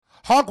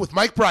Honk with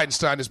Mike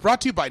Bridenstine is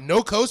brought to you by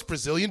No Coast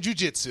Brazilian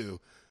Jiu-Jitsu.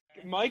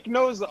 Mike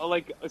knows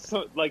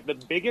the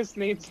biggest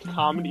names in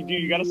comedy.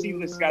 Dude, you gotta see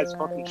this guy's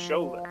fucking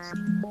show list.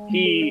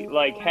 He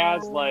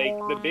has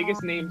the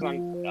biggest names on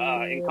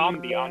in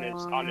comedy on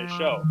his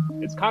show.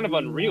 It's kind of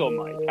unreal,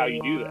 Mike, how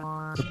you do that.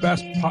 The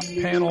best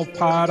panel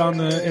pod on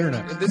the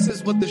internet. This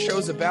is what the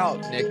show's about,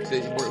 Nick.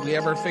 We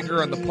have our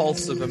finger on the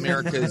pulse of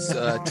America's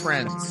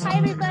trends. Hi,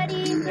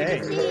 everybody. Good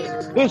to see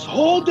you. This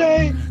whole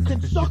day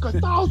can suck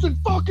 1,000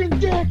 fucking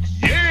dicks.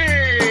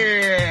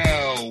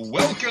 Yeah!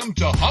 Welcome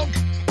to Hunk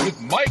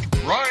with Mike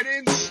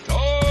Bridenstine.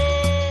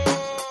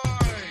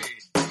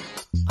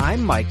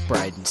 I'm Mike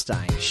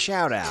Bridenstine.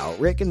 Shout out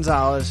Rick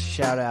Gonzalez.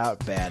 Shout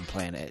out Bad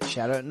Planet.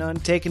 Shout out No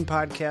Untaken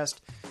Podcast.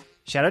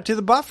 Shout out to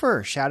The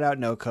Buffer. Shout out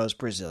No Coast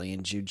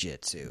Brazilian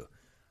Jiu-Jitsu.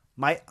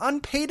 My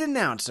unpaid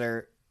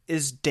announcer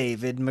is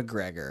David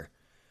McGregor.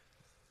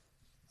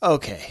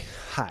 Okay,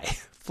 hi.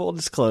 Full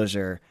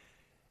disclosure,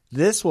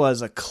 this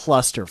was a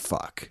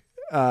clusterfuck.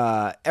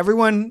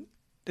 Everyone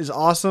is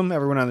awesome.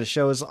 Everyone on the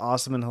show is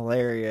awesome and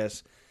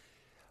hilarious.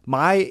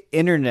 My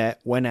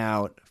internet went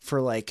out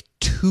for like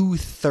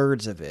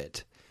 2/3 of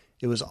it.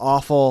 It was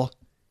awful.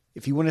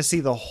 If you want to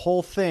see the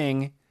whole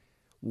thing,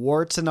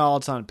 warts and all,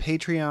 it's on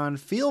Patreon.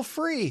 Feel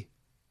free.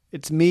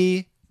 It's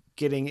me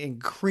getting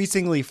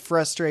increasingly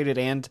frustrated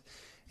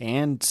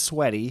and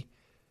sweaty.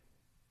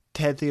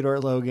 Ted Theodore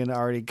Logan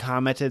already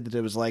commented that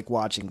it was like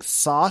watching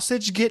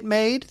sausage get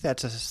made.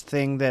 That's a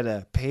thing that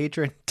a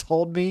patron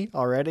told me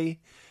already.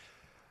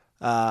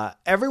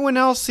 Everyone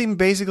else seemed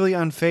basically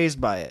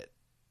unfazed by it.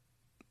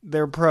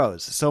 They're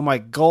pros. So my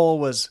goal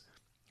was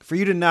for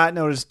you to not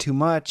notice too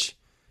much.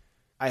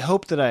 I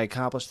hope that I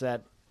accomplished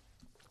that.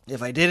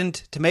 If I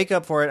didn't, to make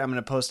up for it, I'm going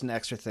to post an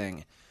extra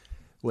thing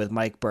with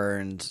Mike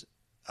Burns.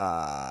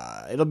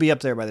 It'll be up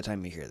there by the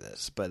time you hear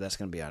this, but that's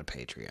going to be on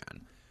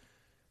Patreon.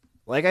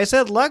 Like I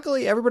said,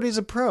 luckily, everybody's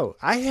a pro.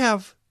 I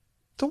have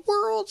the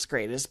world's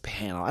greatest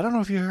panel. I don't know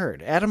if you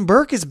heard. Adam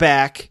Burke is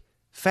back.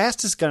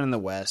 Fastest gun in the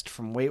West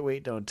from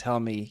Wait, Don't Tell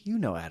Me. You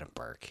know Adam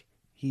Burke.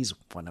 He's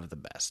one of the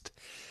best.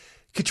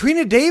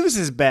 Katrina Davis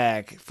is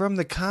back from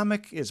The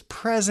Comic is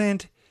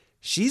Present.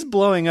 She's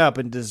blowing up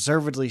and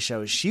deservedly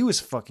shows she was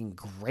fucking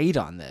great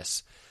on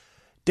this.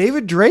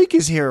 David Drake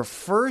is here.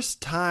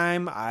 First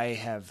time I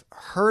have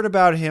heard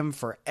about him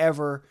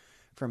forever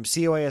from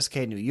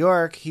COASK New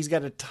York. He's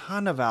got a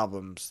ton of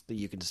albums that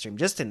you can stream.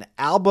 Just an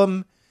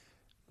album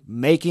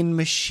making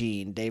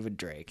machine, David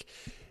Drake.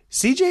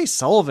 CJ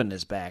Sullivan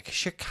is back.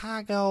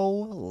 Chicago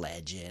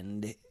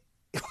legend.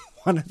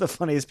 One of the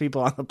funniest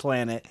people on the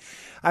planet.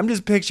 I'm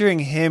just picturing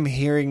him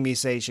hearing me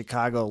say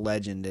Chicago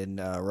legend and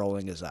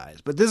rolling his eyes.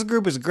 But this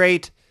group is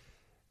great.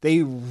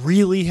 They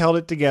really held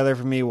it together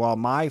for me while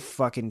my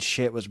fucking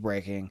shit was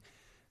breaking.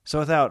 So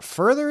without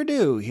further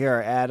ado, here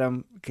are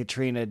Adam,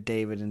 Katrina,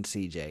 David, and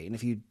CJ. And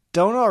if you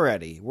don't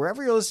already,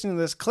 wherever you're listening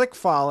to this, click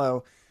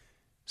follow,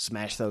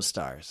 smash those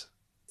stars.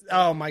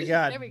 Oh my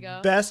God. There we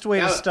go. Best way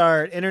to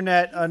start.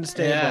 Internet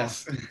unstable.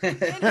 Yes.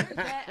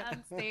 Internet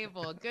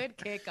unstable. Good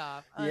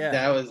kickoff. Yeah.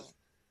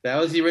 That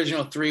was the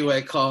original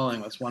three-way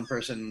calling with one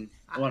person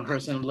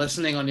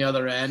listening on the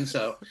other end.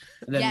 So,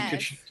 and then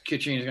Yes.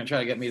 Katrina's gonna try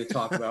to get me to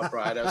talk about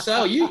Brido.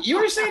 So you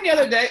were saying the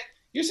other day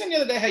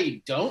how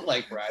you don't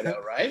like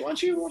Brido, right? Why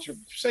don't you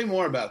say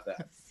more about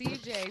that?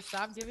 CJ,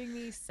 stop giving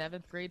me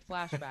 7th grade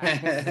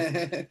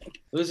flashbacks.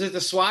 Was it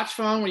the Swatch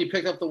phone when you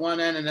picked up the one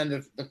end and then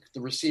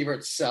the receiver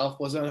itself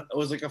was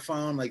like a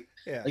phone? Like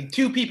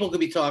two people could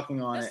be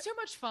talking on That's it. too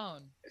much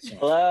phone.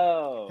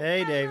 Hello.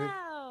 Hey, David.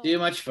 Wow. Too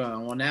much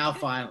phone. Well, now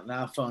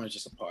phone is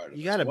just a part of it.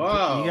 You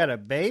got a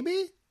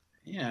baby?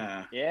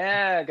 Yeah.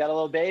 Yeah, got a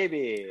little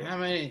baby. How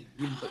many?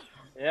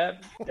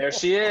 Yep, there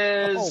she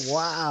is. Oh,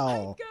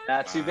 wow.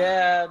 Not too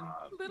bad.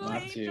 Little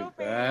Not angel too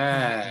face.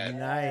 bad.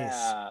 Nice.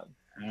 Yeah.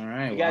 All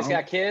right. You guys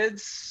got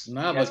kids?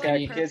 No, you guys but got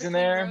can you- kids in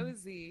there?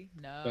 Rosy.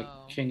 No.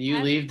 But can you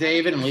leave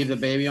David and leave the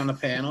baby on the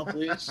panel,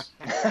 please?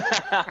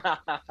 I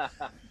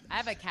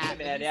have a cat.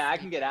 Hey, man, yeah, I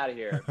can get out of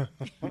here.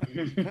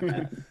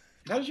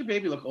 How does your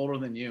baby look older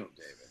than you,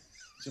 David?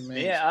 It's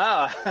amazing.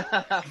 Yeah.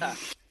 Oh.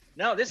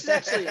 No, this is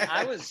actually.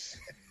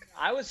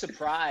 I was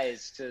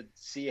surprised to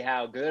see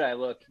how good I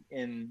look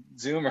in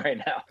Zoom right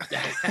now.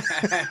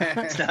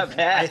 It's not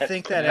bad. I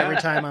think that every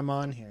time I'm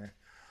on here.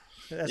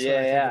 That's what I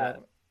think yeah.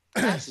 about.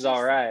 This is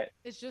all right.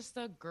 It's just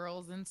a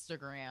girl's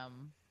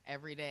Instagram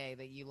every day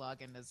that you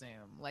log into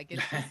Zoom. Like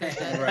it's just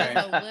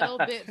a little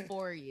bit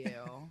for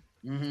you.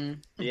 Mm-hmm.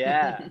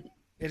 Yeah.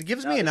 It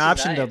gives No, me an this is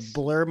option nice. to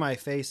blur my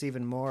face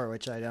even more,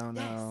 which I don't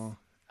know.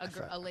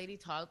 A lady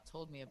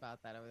told me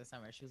about that over the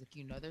summer. She was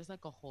like, there's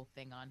like a whole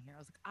thing on here. I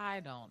was like,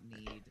 I don't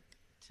need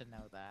to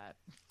know that.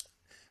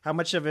 How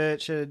much of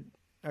it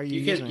are you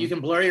using? You can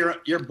blur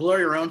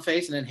your own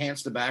face and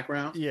enhance the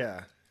background.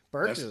 Yeah.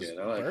 That's good.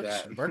 I like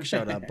that. Burke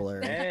showed up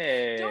blurry.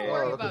 Hey. Don't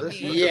worry look about at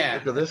this, me. Yeah.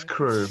 Look at this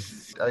crew.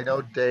 I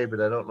know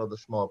David. I don't know the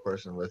small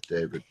person with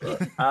David, but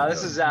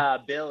This is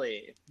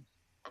Billy.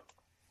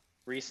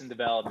 Recent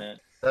development.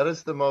 that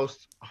is the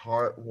most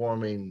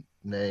heartwarming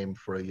name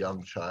for a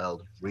young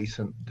child.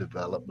 Recent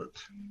development.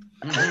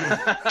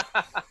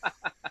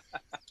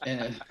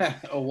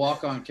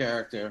 walk-on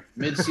character,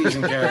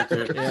 mid-season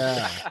character.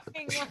 Yeah.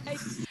 Like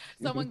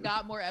someone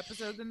got more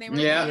episodes than they were.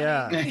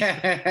 Yeah. getting.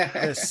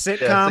 The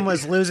sitcom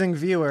was losing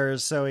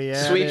viewers, so he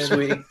added...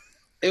 Sweep.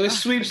 It was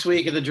sweeps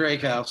week in the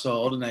Drake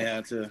household, and they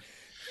had to.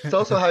 It's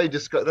also how you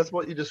describe. That's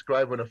what you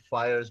describe when a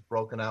fire's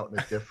broken out in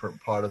a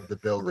different part of the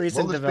building.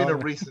 Recent There's been a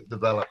recent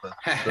development.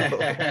 So.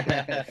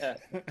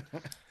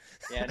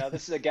 Yeah, no,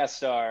 this is a guest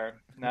star,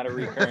 not a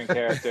recurring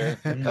character.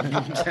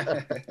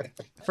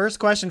 First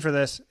question for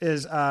this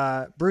is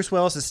Bruce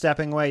Willis is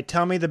stepping away.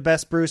 Tell me the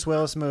best Bruce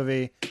Willis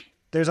movie.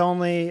 There's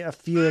only a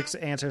few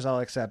answers I'll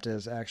accept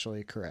as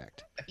actually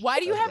correct. Why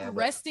do you have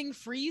resting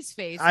freeze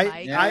face, I-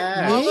 Mike?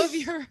 I- All me? of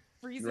your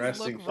freezes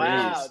Resting look freeze.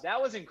 Wow,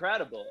 that was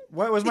incredible.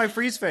 What was my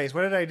freeze face?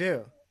 What did I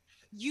do?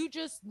 You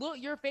just look,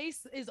 your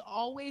face is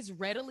always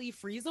readily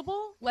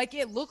freezable. Like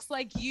it looks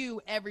like you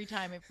every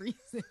time it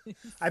freezes.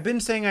 I've been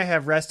saying I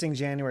have resting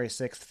January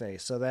 6th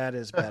face, so that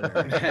is better.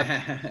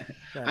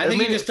 I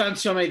think you've just done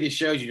so many of these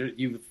shows.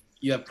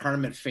 You have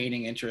permanent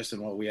feigning interest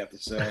in what we have to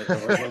say. Or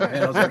what the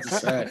panels have to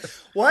say.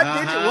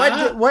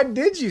 What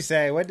did you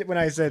say? When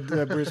I said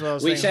Bruce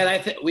Willis? We said I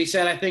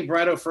think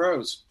Brido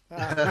froze.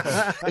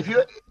 If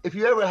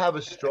you ever have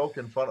a stroke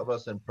in front of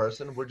us in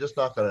person, we're just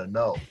not gonna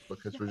know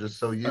because we're just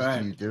so used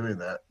to you doing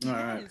that. All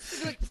right.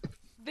 Look,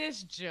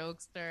 this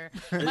jokester.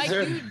 Mike,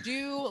 you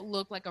do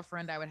look like a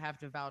friend I would have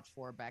to vouch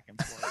for back in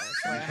Florida.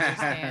 So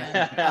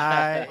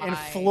I understand. In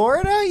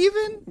Florida,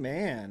 even?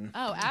 Man.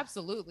 Oh,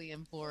 absolutely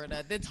in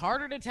Florida. It's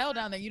harder to tell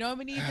down there. You know how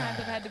many times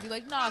I've had to be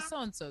like, nah,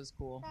 so-and-so's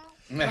cool.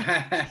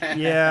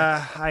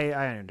 Yeah,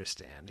 I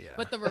understand. Yeah.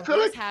 But the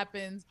reverse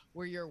happens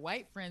where your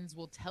white friends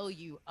will tell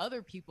you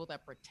other people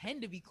that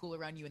pretend to be cool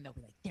around you and they'll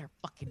be like, they're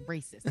fucking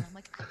racist. And I'm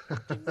like, I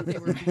fucking knew they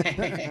were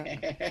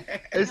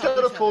Is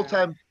that a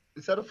full-time?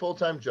 Is that a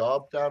full-time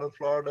job down in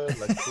Florida,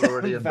 like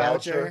Floridian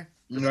voucher?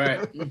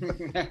 Right.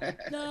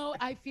 No,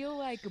 I feel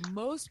like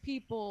most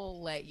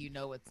people let you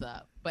know what's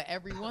up, but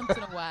every once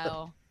in a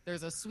while,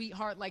 there's a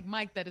sweetheart like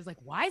Mike that is like,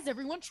 why does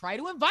everyone try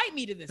to invite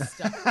me to this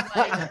stuff?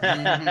 Like,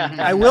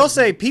 I will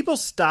say, people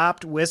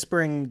stopped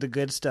whispering the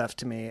good stuff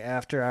to me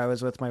after I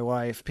was with my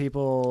wife.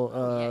 People,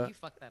 yeah, you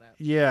fucked that up.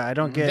 Yeah, I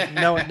don't get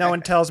no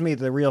one tells me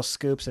the real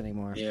scoops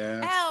anymore.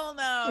 Yeah. Hell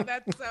no,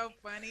 that's so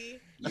funny.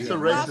 That's You a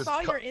lost racist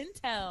all your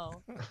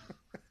intel.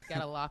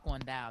 Gotta lock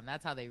one down.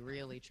 That's how they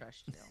really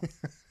trust you.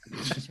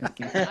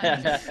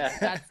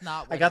 That's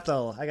not. What I got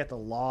the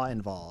law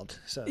involved,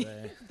 so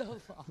the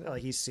law.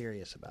 like he's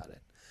serious about it.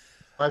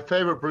 My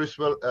favorite Bruce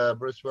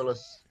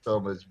Willis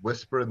film is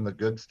Whispering the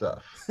Good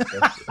Stuff.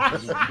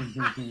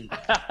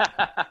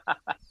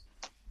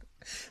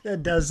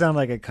 That does sound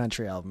like a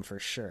country album for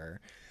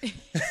sure.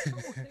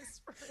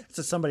 It's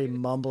just somebody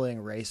mumbling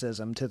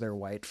racism to their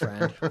white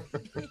friend.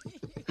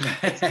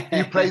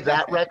 You play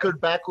that record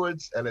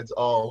backwards, and it's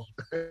all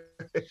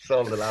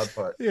the loud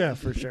part. Yeah,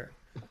 for sure.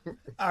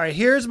 All right,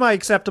 here's my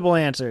acceptable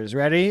answers.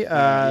 Ready?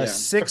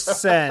 Sixth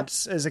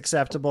Sense is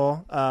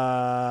acceptable.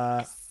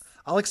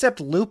 I'll accept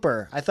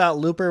Looper. I thought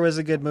Looper was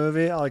a good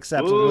movie. I'll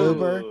accept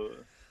Looper.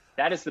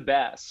 That is the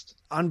best.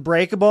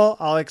 Unbreakable.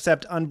 I'll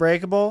accept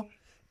Unbreakable.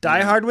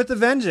 Die Hard with a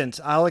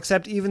Vengeance. I'll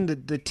accept even the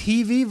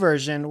TV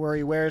version where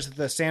he wears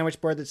the sandwich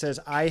board that says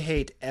 "I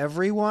hate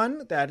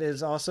everyone." That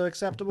is also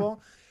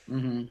acceptable.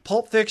 Mm-hmm.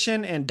 Pulp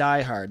Fiction and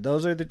Die Hard.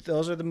 Those are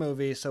the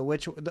movies. So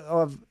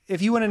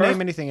if you want to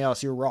name anything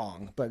else, you're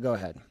wrong. But go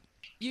ahead.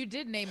 You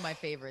did name my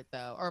favorite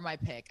though, or my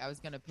pick.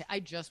 I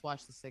just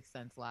watched The Sixth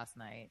Sense last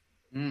night.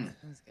 It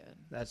was good.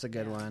 That's a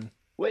good one.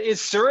 Wait,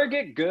 is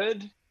Surrogate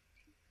good?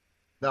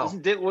 No.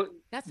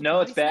 That's the No,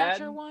 Body it's bad.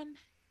 Snatcher one.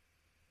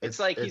 It's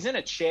like he's in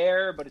a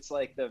chair, but it's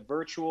like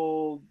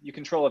you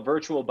control a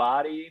virtual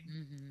body.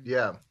 Mm-hmm.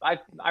 Yeah. I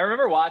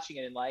remember watching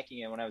it and liking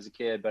it when I was a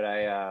kid, but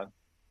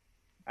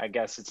I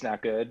guess it's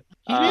not good.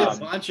 He made a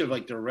bunch of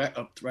like direct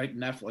to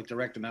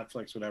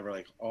Netflix, whatever,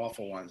 like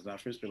awful ones. And I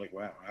first be like,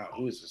 wow,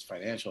 who is this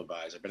financial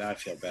advisor? But now I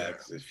feel bad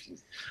because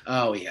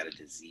he had a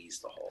disease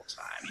the whole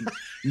time.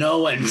 No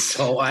one.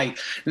 So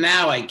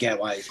now I get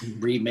why he's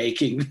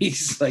remaking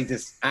these like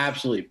this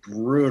absolutely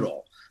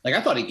brutal. Like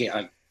I thought he get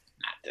not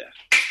to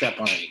step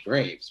on any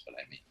graves, but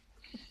I mean,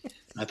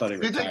 I thought he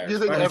retired.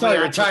 I thought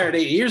he retired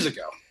 8 years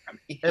ago.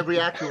 Every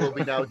actor will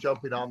be now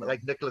jumping on,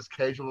 like Nicolas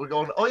Cage will be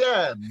going, "Oh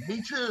yeah,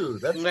 me too."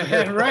 That's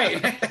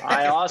right.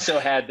 I also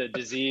had the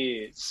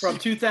disease from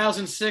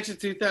 2006 to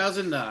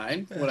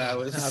 2009 when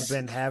I've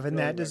been having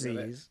that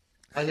disease.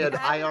 I had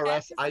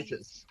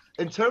IRS-itis.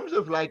 In terms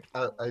of like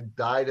a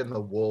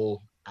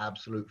dyed-in-the-wool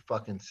absolute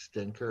fucking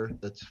stinker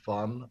that's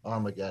fun,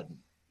 Armageddon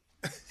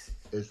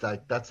is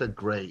like that's a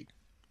great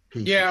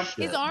piece. Yeah, of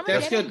shit. Is Armageddon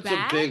that's good. bad?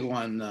 It's a big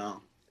one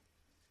though.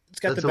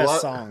 It's got the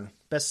best song.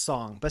 Best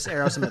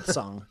Aerosmith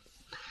song.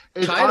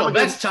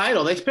 Best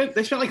title. They spent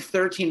like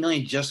 $13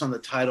 million just on the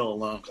title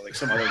alone. Like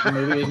some other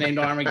movie was named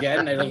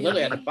Armageddon. They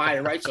literally had to buy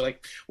it right. So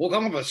like, we'll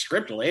come up with a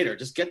script later.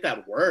 Just get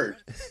that word.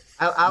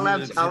 I'll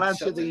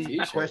answer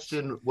the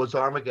question: was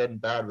Armageddon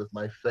bad? With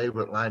my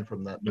favorite line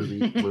from that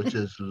movie, which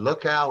is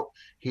 "Look out,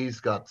 he's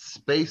got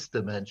space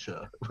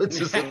dementia," which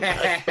is Oh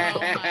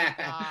my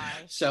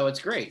gosh. so it's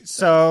great.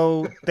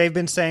 So they've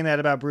been saying that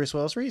about Bruce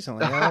Willis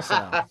recently also.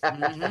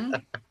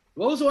 Mhm.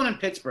 What was the one in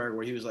Pittsburgh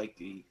where he was like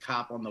the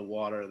cop on the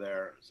water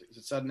there? Is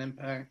it Sudden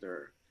Impact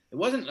or it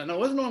wasn't? No, it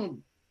wasn't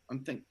on.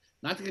 I'm thinking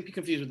not to be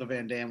confused with the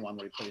Van Damme one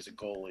where he plays a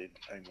goalie in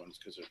Penguins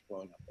because they're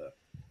blowing up the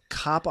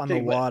Cop on the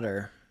thing, but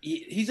water.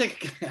 He's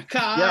like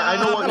cop Yeah,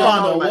 I know what you're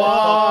on the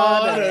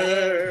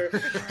water.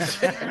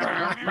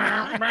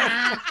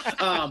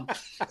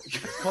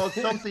 It's called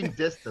something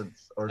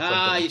distance or something.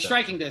 Like that.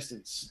 Striking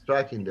Distance.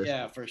 Striking distance.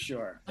 Yeah, for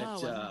sure. Oh,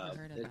 It's, I've never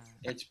heard of that.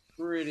 it's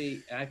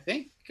pretty. I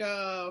think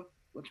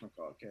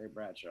whatchamacallit, Carrie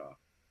Bradshaw.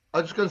 I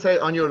was just gonna say,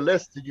 on your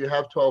list, did you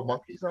have 12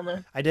 Monkeys on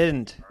there? I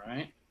didn't. All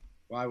right.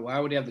 Why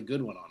would he have the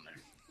good one on there?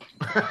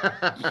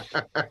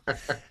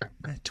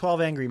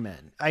 12 Angry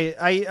Men.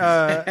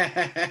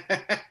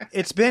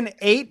 It's been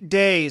 8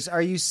 days.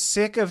 Are you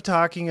sick of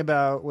talking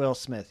about Will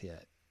Smith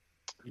yet?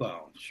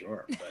 Well,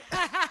 sure. But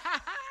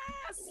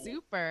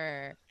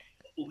Super.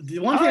 the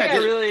I one don't thing think I I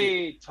did,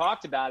 really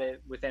talked about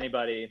it with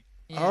anybody.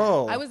 Yeah.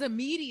 Oh. I was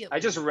immediately. I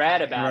just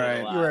read about it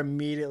Right. a lot. You were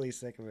immediately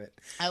sick of it.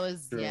 I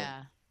was, True.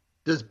 yeah.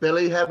 Does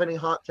Billy have any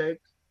hot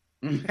takes?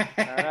 I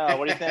don't know.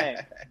 What do you think?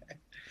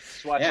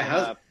 Just watching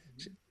how's-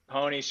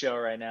 Pony Show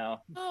right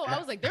now. Oh, I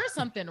was like, there's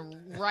something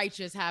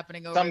righteous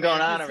happening over Something there.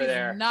 going on 'cause over he's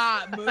there.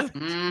 Not moving.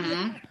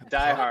 Mhm.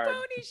 Die Hard.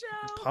 Pony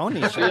show.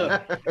 Pony show.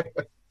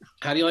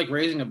 How do you like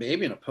raising a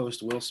baby in a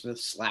post Will Smith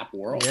slap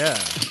world? Yeah.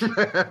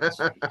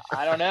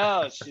 I don't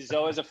know. She's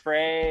always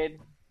afraid.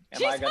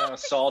 Am I going to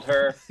assault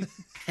her?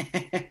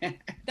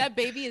 That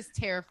baby is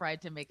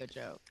terrified to make a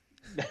joke.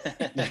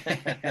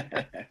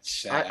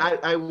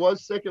 I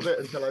was sick of it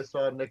until I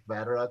saw Nick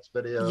Vatterot's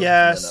video.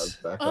 Yes. And then I was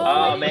back Oh,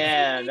 on it.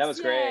 man, that was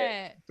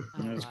great.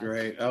 It was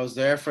great. I was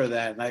there for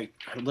that, and I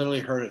literally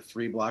heard it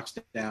 3 blocks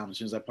down. As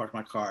soon as I parked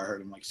my car, I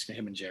heard him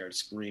and Jared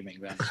screaming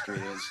down the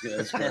street. It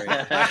was great.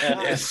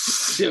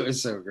 It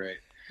was so great.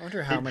 I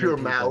wonder how Keep many your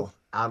people... mouth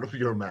out of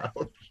your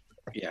mouth.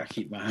 Yeah,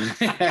 keep mine.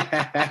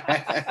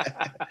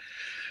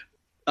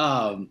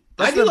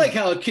 I do like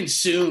how it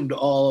consumed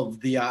all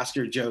of the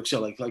Oscar jokes. So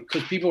like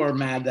because people are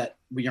mad that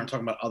we aren't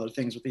talking about other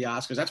things with the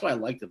Oscars. That's what I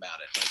liked about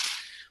it.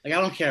 Like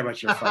I don't care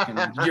about your fucking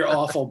your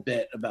awful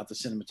bit about the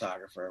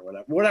cinematographer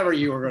or whatever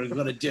you were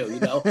going to do. You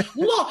know,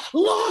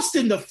 lost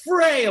in the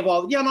fray of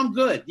all. Yeah, and I'm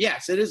good.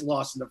 Yes, it is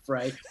lost in the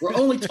fray. We're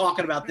only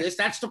talking about this.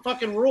 That's the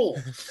fucking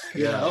rule.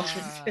 You know.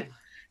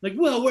 Like,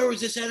 well, where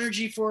was this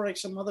energy for like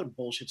some other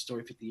bullshit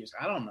story 50 years?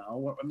 I don't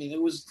know. I mean, it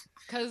was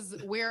because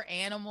we're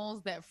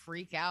animals that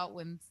freak out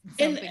when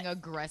something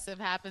aggressive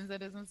happens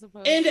that isn't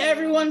supposed and to.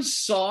 everyone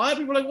saw it.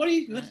 People were like, what are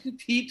you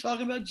Pete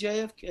talking about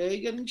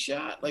JFK getting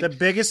shot? Like the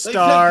biggest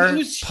star it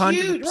was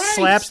huge, right?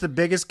 slaps the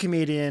biggest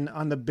comedian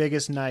on the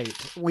biggest night.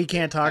 We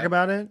can't talk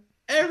about it?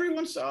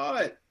 Everyone saw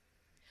it.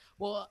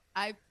 Well,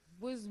 I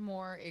was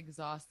more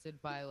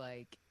exhausted by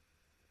like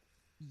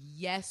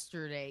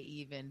yesterday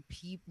even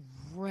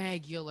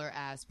regular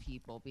ass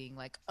people being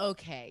like,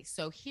 okay,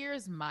 so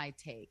here's my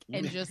take,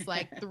 and just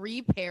like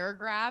 3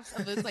 paragraphs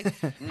of this, like,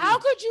 how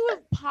could you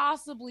have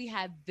possibly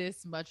had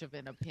this much of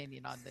an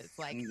opinion on this?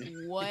 Like,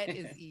 what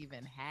is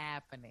even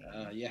happening?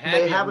 You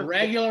have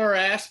regular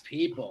ass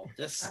people.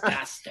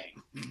 Disgusting.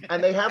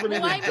 And they haven't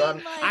even done.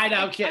 Like, I know,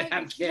 I'm kidding.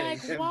 I'm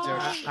kidding. Like,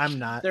 why? I'm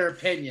not. Their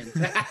opinions.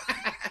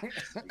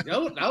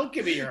 Don't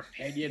give me your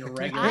opinion.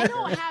 Regular.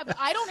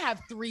 I don't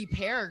have 3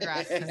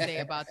 paragraphs to say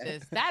about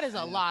this. That is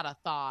a lot of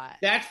thought.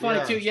 That's funny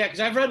too, yeah, because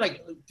I've read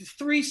like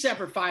 3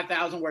 separate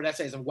 5,000 word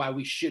essays of why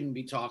we shouldn't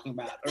be talking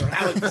about or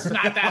how it's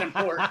not that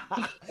important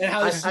and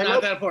how it's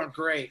not that important.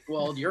 Great.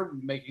 Well, you're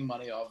making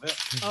money off it.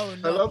 Oh I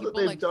no! love that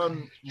they've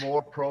done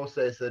more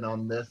processing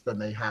on this than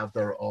they have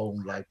their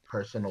own like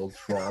personal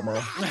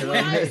trauma. That's what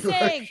I'm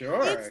saying.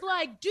 Sure. It's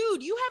like,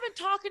 dude, you haven't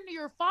talked to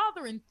your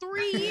father in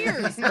 3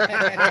 years.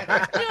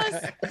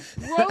 Just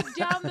broke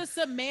down the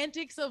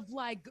semantics of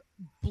like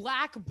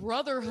Black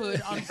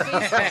Brotherhood on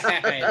Facebook.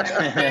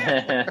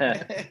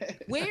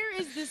 Where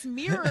is this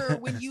mirror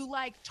when you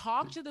like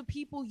talk to the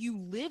people you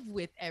live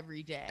with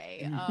every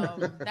day?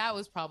 That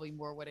was probably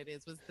more what it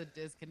is, was the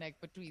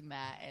disconnect between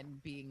that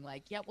and being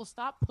like, yeah, well,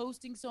 stop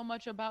posting so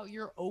much about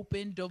your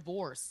open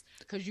divorce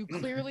because you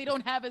clearly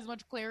don't have as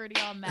much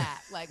clarity on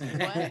that. Like,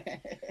 what?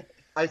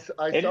 I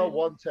saw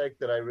one take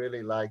that I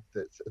really liked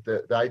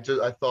that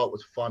I thought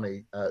was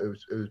funny. It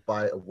was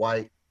by a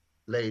white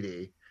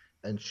lady,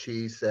 and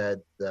she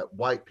said that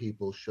white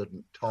people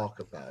shouldn't talk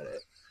about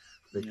it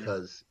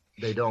because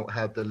they don't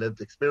have the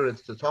lived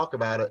experience to talk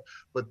about it.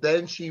 But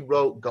then she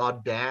wrote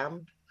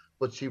 "goddamned,"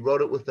 but she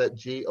wrote it with that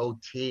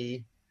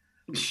G-O-T,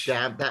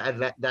 damn,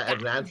 that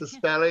Atlanta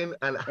spelling,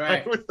 and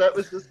that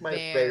was just my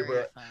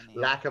favorite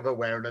lack of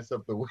awareness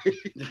of the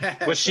week.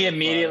 Was she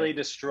immediately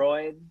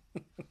destroyed?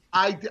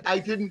 I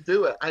didn't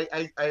do it.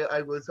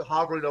 I was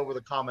hovering over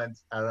the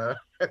comments, and I was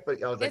like,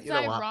 It's you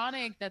know what?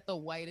 ironic that the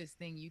whitest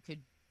thing you could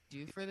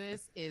do for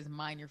this is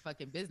mind your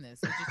fucking business,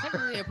 which is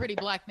technically a pretty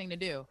Black thing to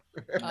do.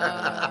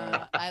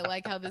 I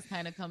like how this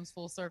kind of comes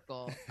full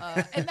circle.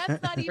 And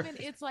that's not even,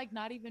 it's like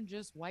not even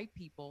just white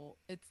people.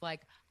 It's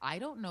like, I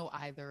don't know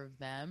either of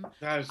them.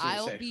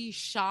 I'll be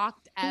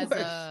shocked as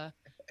a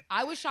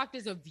I was shocked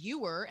as a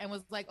viewer and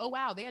was like, oh,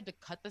 wow, they had to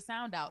cut the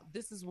sound out.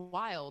 This is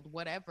wild,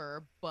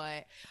 whatever.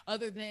 But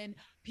other than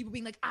people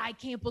being like, I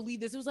can't believe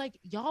this. It was like,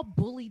 y'all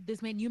bullied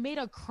this man. You made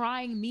a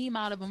crying meme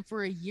out of him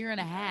for a year and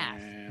a half.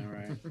 Yeah,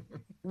 right.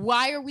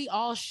 Why are we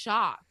all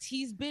shocked?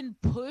 He's been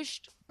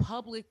pushed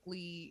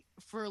publicly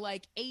for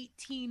like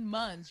 18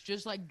 months,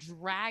 just like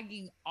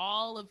dragging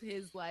all of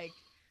his like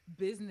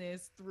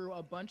business through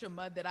a bunch of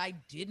mud that I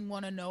didn't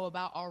want to know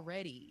about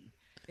already.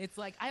 It's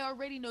like, I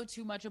already know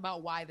too much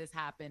about why this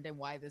happened and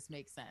why this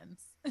makes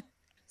sense.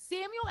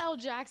 Samuel L.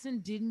 Jackson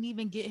didn't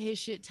even get his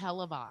shit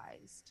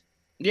televised.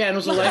 Yeah, and it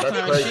was a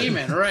lifetime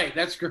achievement. Right,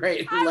 that's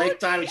great.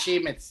 Lifetime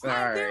achievement.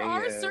 Sorry. There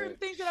are certain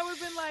things that I would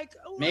have been like,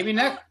 oh, maybe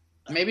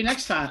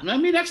next time.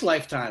 Maybe next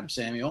lifetime,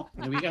 Samuel.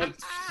 We got.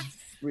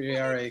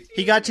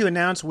 He got to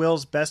announce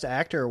Will's Best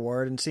Actor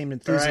award and seemed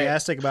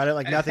enthusiastic about it,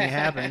 like nothing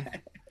happened.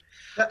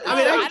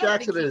 I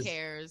don't think he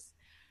cares.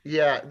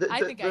 Yeah,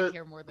 I think I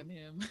care more than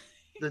him.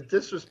 The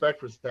disrespect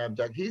for Sam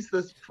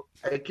Jackson.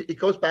 It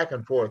goes back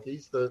and forth.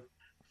 He's the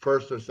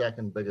first or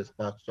second biggest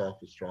box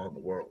office draw in the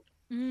world.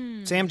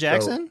 Sam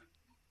Jackson? So,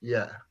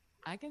 yeah.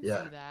 I can see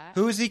that.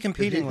 Who is he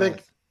competing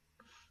with?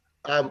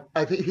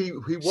 I think he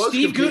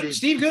was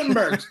Steve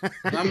Guttenberg.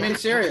 I'm being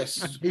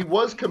serious. He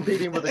was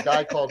competing with a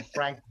guy called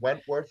Frank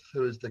Wentworth,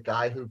 who is the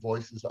guy who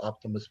voices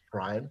Optimus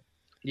Prime.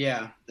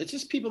 Yeah, it's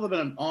just people that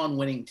have been on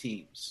winning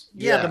teams.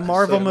 Yeah, the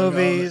Marvel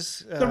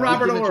movies. The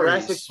Robert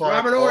Ory.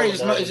 Robert Ory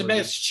is the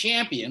best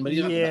champion, but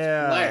he's not the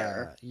best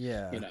player.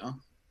 Yeah. You know?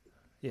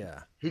 Yeah.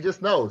 He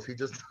just knows. He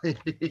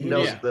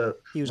knows the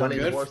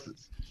winning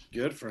horses.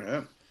 Good for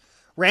him.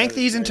 Rank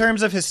these in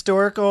terms of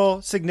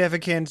historical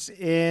significance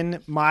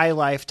in my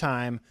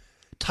lifetime.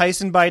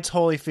 Tyson bites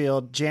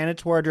Holyfield,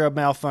 Janet's wardrobe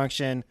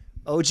malfunction,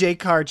 OJ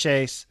car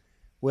chase,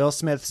 Will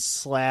Smith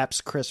slaps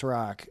Chris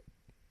Rock.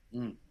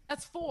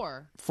 That's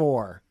 4.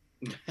 4.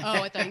 Oh,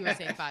 I thought you were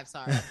saying 5.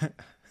 Sorry.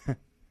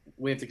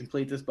 We have to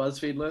complete this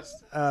BuzzFeed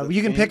list?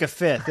 You can pick a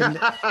 5th.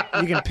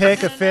 You can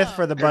pick a 5th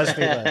for the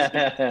BuzzFeed list.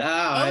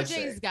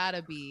 OJ's got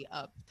to be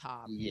up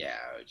top. Yeah,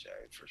 OJ,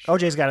 for sure.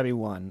 OJ's got to be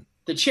 1.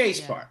 The chase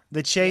part.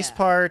 The chase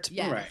part.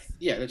 Yes. Right.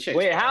 Yeah, the chase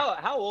Wait, part.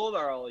 how old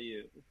are all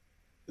you?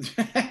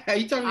 Are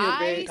you talking to your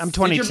baby? I'm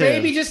 22. Did your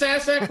baby just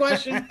ask that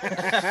question?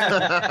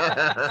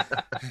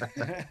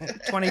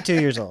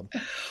 22 years old.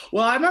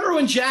 Well, I remember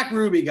when Jack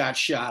Ruby got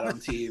shot on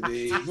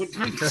TV.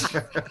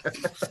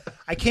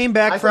 I came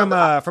back from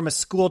a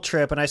school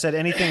trip and I said,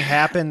 anything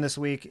happened this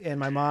week? And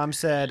my mom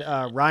said,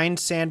 Ryan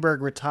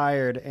Sandberg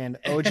retired and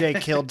OJ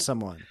killed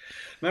someone.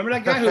 Remember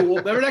that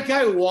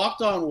guy who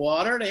walked on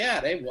water? They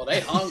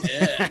hung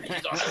him.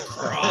 He's on a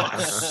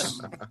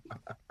cross.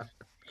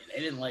 They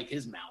didn't like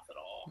his mouth at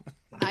all.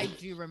 I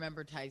do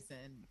remember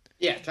Tyson.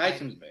 Yeah,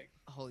 Tyson's big.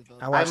 Holyfield.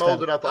 I'm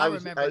old enough. I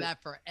remember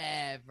that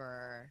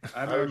forever.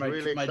 I remember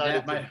really my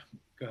excited. dad.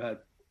 Go ahead.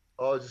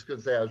 Oh, I was just going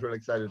to say I was really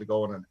excited to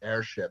go on an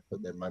airship,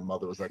 but then my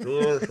mother was like,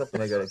 "Oh, there's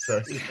something I got to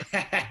say."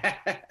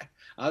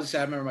 I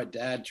remember my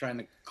dad trying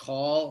to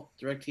call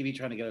DirecTV,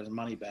 trying to get his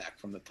money back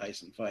from the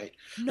Tyson fight,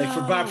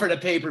 like for the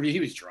pay-per-view. He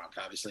was drunk,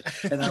 obviously,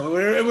 and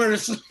we're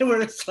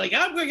just like,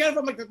 "I'm going to get it."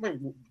 I'm like,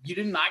 "You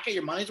did not get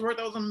your money's worth?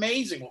 That was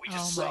amazing what we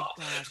just saw." Oh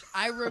my gosh!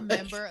 I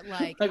remember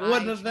like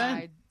what an I event.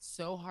 tried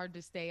so hard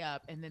to stay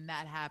up, and then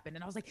that happened,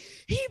 and I was like,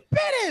 "He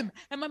bit him!"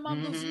 And my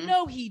mom goes,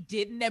 "No, he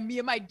didn't." And me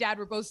and my dad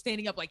were both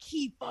standing up, like,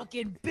 "He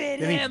fucking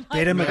bit Then him!" he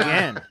bit him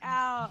again.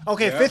 Ow.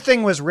 Okay, 5th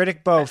thing was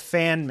Riddick Bowe,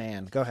 Fan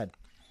Man. Go ahead.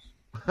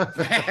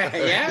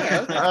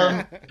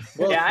 Yeah.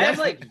 I have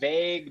like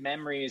vague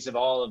memories of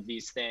all of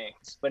these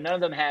things, but none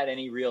of them had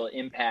any real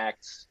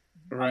impact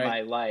on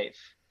my life.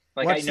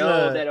 Like I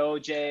know that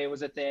OJ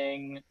was a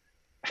thing.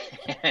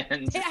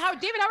 And David, how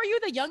are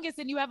you the youngest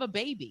and you have a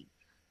baby?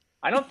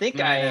 I don't think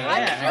I am.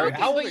 I'm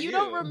joking, but you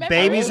don't remember.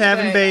 Babies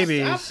having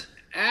babies. Stop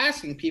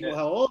asking people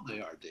how old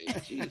they are,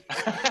 David.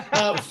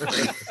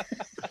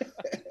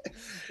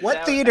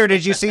 What theater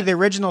did you see the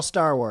original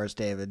Star Wars,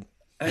 David?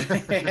 I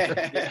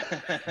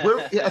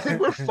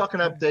think we're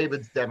fucking up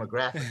David's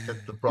demographic.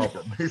 That's the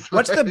problem.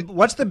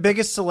 What's the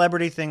biggest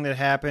celebrity thing that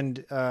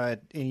happened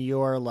in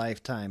your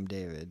lifetime,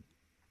 David?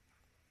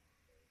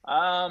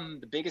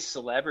 The biggest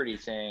celebrity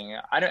thing.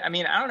 I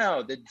don't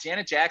know. The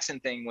Janet Jackson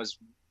thing was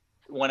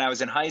when I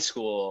was in high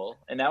school,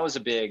 and that was a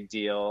big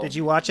deal. Did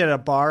you watch it at a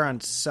bar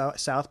on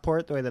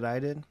Southport the way that I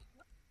did?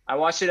 I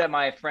watched it at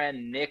my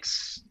friend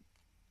Nick's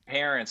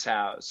parents'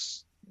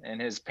 house. And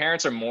his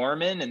parents are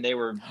Mormon, and they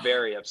were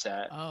very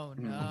upset. Oh,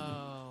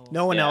 no.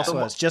 No one else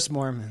was, just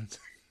Mormons.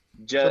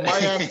 So my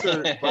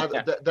answer,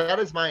 that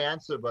is my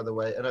answer, by the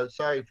way. And I'm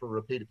sorry for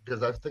repeating,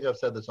 because I think I've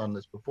said this on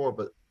this before,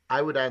 but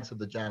I would answer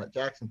the Janet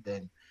Jackson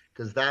thing,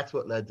 because that's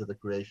what led to the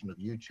creation of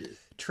YouTube.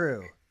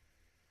 True.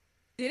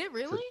 Did it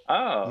really?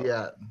 Oh,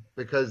 Yeah,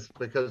 because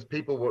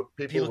people were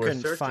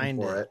couldn't searching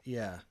find for it. it.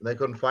 Yeah, And they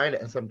couldn't find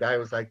it, and some guy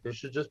was like, "There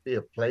should just be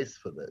a place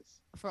for this."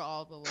 For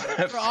all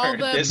the for all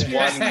the this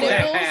pierced one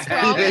nipples, for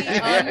all the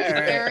Yeah.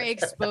 unfair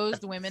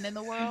exposed women in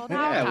the world.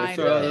 How kind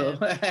of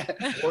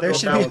him. There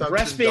should be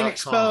breast being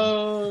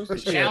exposed,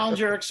 the Yeah.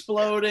 Challenger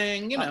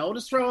exploding.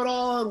 Just throw it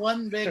all in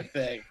one big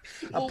thing.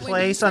 Well, a when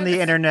place you on the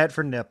said- internet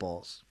for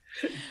nipples.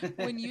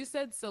 When you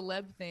said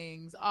celeb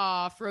things,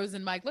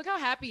 Frozen Mike, look how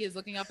happy he is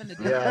looking up in the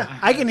Yeah. distance.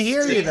 I can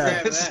hear you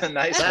though. It's a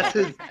nice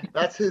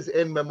That's his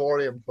in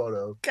memoriam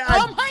photo.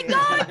 Oh my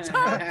God! Don't say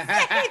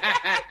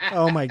that.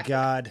 Oh my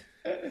God.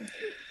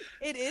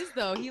 It is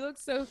though. He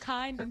looks so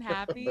kind and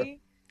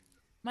happy.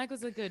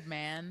 Michael's a good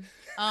man.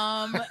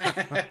 No.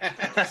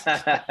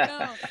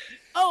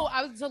 Oh,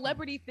 a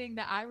celebrity thing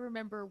that I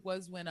remember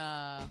was when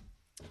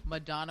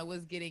Madonna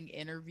was getting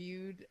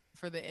interviewed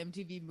for the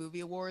MTV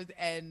Movie Awards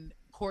and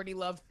Courtney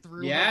Love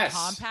threw her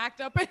compact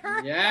up at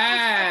her.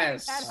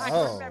 Yes. And I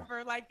Oh.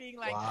 remember being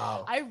like,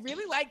 Wow. I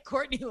really like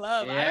Courtney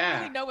Love. I Yeah. don't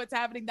really know what's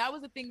happening. That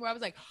was the thing where I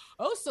was like,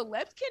 oh,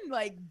 celebs can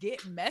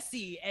get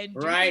messy and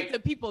do Right. things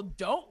that people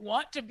don't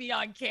want to be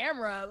on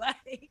camera.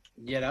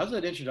 Yeah, that was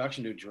an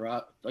introduction to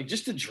drug,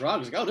 just to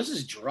drugs. Like, oh, this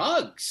is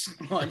drugs.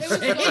 On It was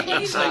stage. so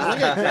easy. Like, look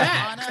at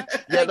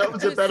that. Yeah, that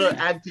was a to better see-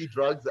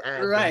 anti-drugs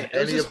ad Right.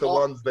 than It was any just of the all-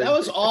 ones they that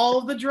was all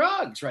of the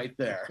drugs right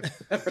there.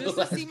 Just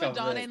to see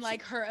Madonna in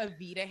her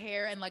Evita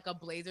hair and a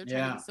blazer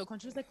trying to be so cool.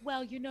 She was like,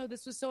 well,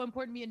 this was so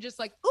important to me. And just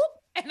oop,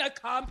 and a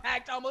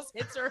compact almost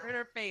hits her in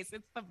her face.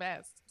 It's the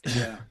best.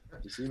 Yeah.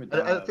 You see I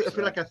Madonna,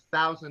 feel like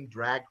 1,000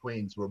 drag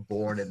queens were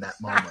born in that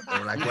moment. They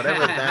were like,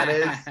 whatever that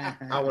is,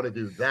 I want to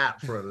do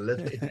that for a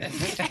living.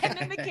 And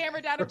then the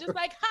camera down, I'm just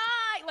like, hi.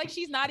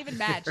 She's not even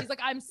mad. She's like,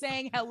 I'm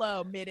saying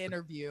hello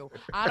mid-interview.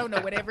 I don't know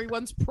what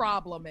everyone's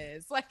problem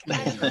is. right.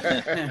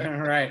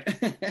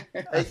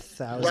 Hey,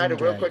 Ryder,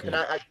 real quick,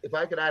 if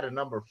I could add a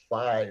number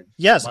 5.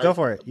 Yes, go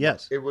for it.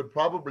 Yes. It would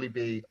probably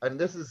be, and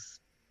this is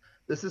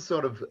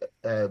sort of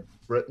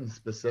Britain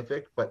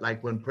specific, but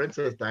when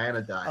Princess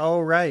Diana died. Oh,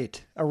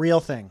 right. A real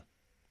thing.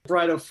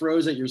 Brido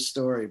froze at your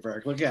story,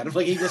 Burke. Look at him.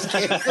 He just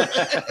can't.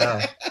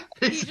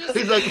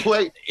 He's like,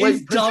 wait,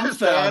 He's Princess Diana's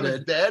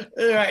dumbfounded. dead?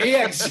 Right,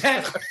 yeah,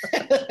 exactly.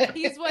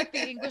 He's what the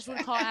English would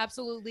call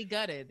absolutely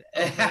gutted.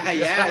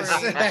 Yes.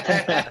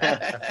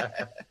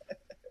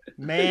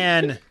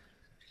 Man.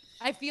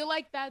 I feel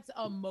like that's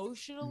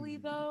emotionally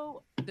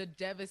though the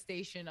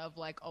devastation of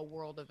a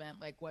world event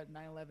like what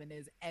 9/11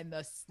 is, and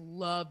the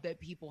love that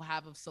people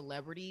have of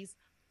celebrities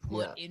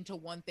put into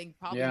one thing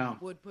probably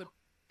would put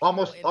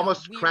almost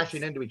weird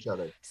crashing into each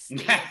other.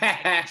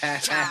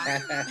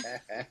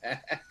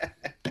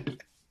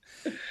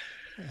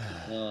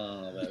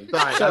 Oh, man.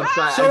 Sorry, So- I'm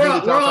sorry. so I we're-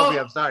 really we're all-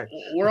 I'm sorry.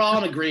 We're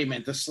all in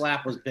agreement. The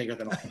slap was bigger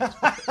than all of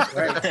us,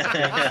 right?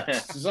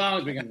 As long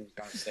as we can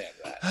understand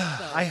that.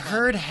 I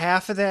heard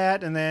half of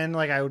that, and then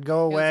I would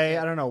go away.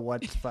 I don't know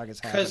what the fuck is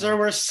happening. Because there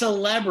were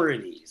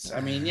celebrities. I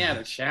mean,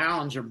 the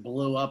Challenger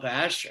blew up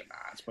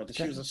astronauts, but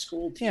she was a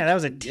school teacher. Yeah, that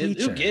was a Who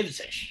teacher. gives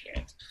a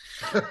shit?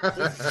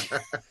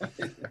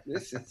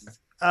 This is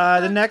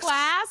The next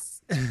class.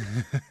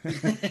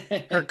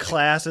 her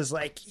class is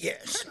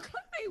yes.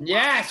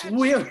 yes,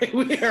 we are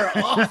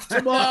off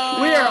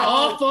tomorrow. We are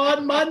off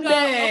on Monday.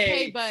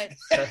 Okay, but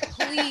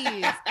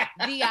please,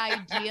 the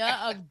idea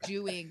of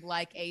doing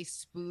a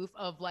spoof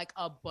of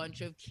a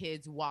bunch of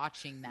kids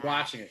watching that.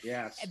 Watching it,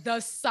 yes. The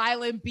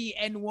silent beat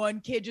and one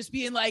kid just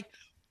being like,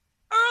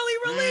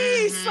 early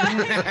release.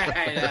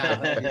 I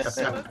know, that'd be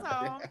so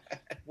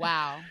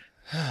Wow.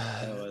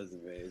 That was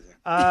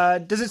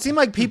amazing. Does it seem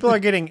like people are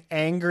getting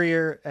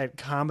angrier at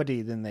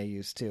comedy than they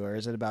used to, or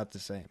is it about the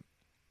same?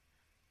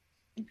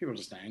 I think people are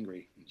just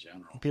angry in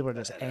general. People are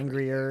just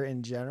angrier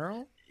in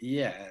general?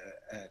 Yeah,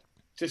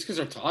 just because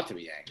they're taught to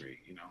be angry,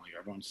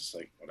 everyone's just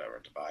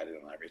whatever, divided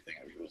on everything.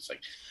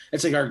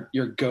 It's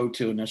your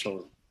go-to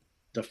initial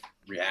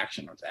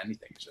reaction to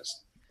anything. It's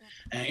just,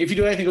 and if you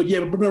do anything,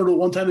 remember the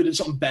one time they did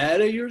something bad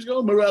 8 years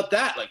ago? Remember about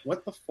that?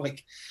 What the fuck?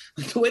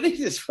 The way they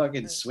just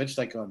fucking switched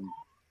on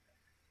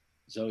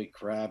Zoe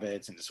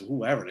Kravitz and just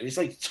whoever. They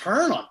just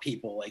turn on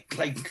people. It's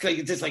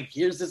just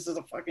here's this is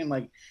a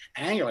fucking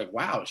anger.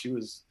 Wow, she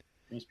was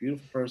the most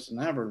beautiful person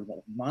ever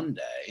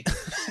Monday.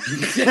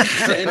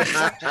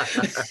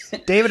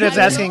 David is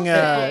asking.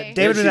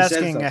 David was She said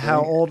asking how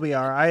something. old we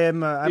are.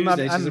 I'm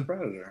She's a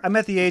predator. I'm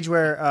at the age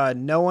where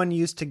no one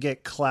used to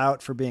get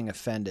clout for being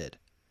offended.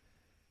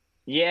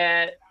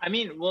 Yeah, I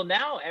mean, well,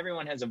 now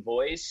everyone has a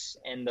voice,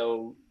 and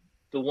the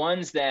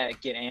ones that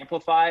get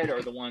amplified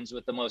are the ones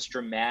with the most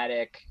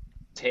dramatic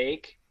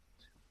take.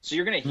 So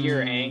you're going to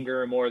hear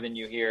anger more than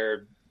you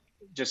hear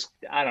just,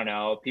 I don't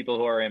know, people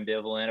who are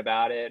ambivalent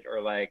about it or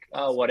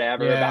oh,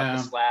 whatever about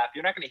the slap.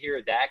 You're not going to hear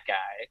that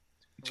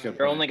guy.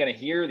 You're only going to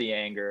hear the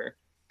anger.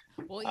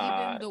 Well,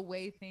 even the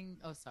way thing.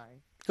 Oh,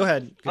 sorry. Go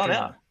ahead. Oh,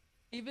 no.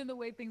 Even the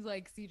way things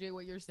like CJ,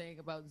 what you're saying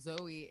about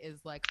Zoe is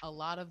like a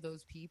lot of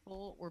those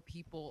people were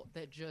people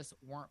that just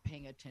weren't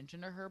paying attention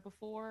to her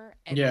before.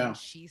 And then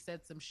she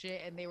said some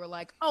shit and they were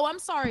like, oh, I'm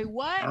sorry,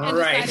 what? And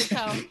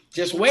decided to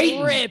just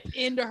waiting. Rip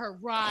into her,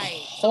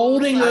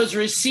 holding those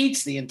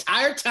receipts the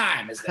entire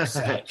time, as they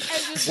say. And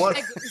just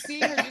like,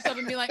 seeing her do something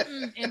and be like,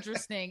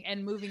 interesting,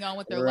 and moving on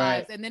with their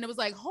lives. And then it was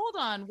like, hold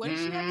on, what does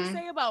she have to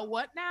say about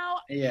what now?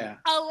 Yeah.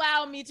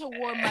 Allow me to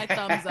warm my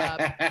thumbs up.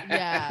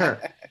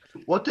 Yeah.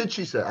 What did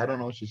she say? I don't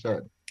know what she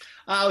said.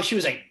 Oh, she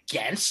was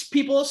against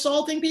people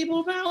assaulting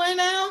people apparently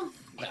now?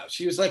 No,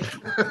 she was like,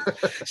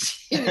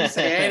 she didn't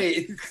say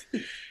anything.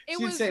 It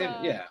was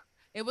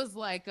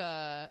like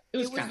I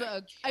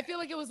feel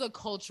like it was a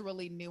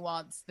culturally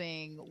nuanced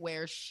thing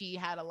where she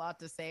had a lot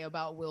to say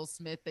about Will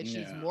Smith that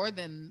she's more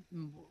than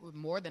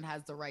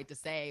has the right to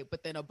say,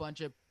 but then a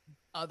bunch of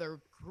other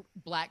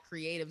Black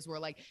creatives were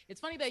like, it's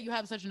funny that you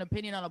have such an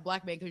opinion on a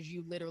Black man because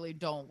you literally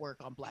don't work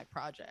on Black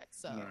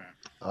projects. So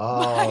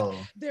like,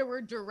 there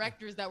were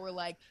directors that were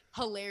like,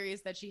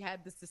 hilarious that she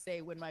had this to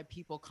say when my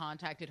people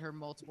contacted her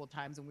multiple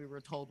times and we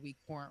were told we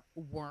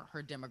weren't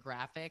her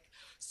demographic.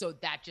 So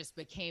that just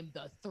became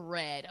the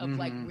thread of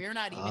like, we're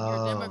not even your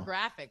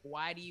demographic.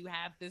 Why do you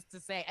have this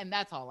to say? And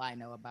that's all I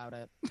know about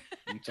it.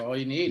 That's all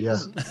you need. Yeah.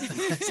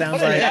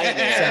 sounds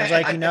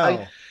like you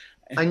know.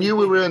 I knew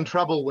we were in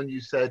trouble when you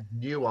said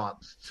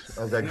nuanced.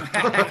 I was like,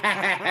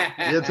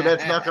 the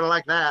internet's not going to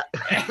like that.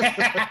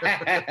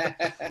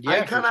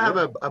 I kind of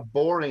have a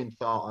boring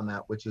thought on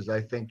that, which is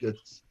I think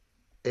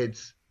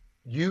it's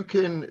you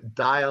can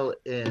dial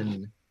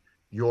in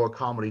your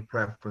comedy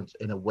preference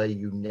in a way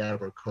you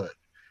never could.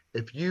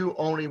 If you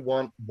only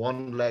want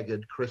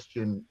one-legged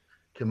Christian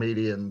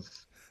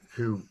comedians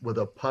who with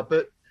a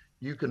puppet,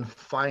 you can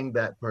find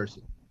that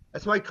person.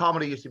 That's why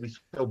comedy used to be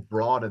so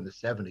broad in the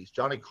 70s.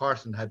 Johnny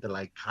Carson had to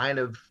like kind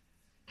of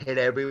hit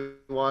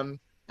everyone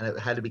and it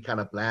had to be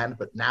kind of bland,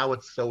 but now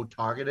it's so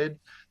targeted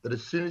that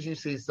as soon as you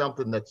see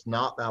something that's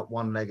not that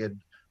one-legged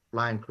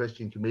blind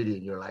Christian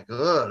comedian, you're like,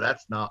 oh,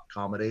 that's not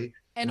comedy.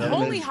 And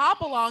Holy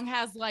Hopalong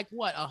has like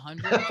what,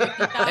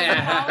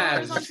 150,000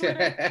 followers on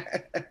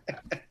Twitter?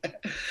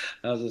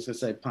 I was just gonna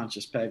say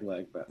Pontius Peg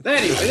Leg, but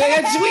anyway,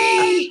 that's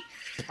sweet.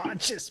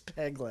 Pontius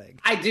Peg Leg.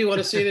 I do want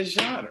to see this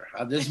genre.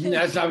 That's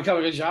not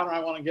becoming a genre I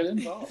want to get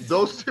involved.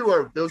 Those two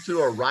are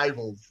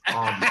rivals.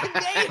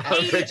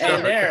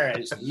 There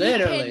is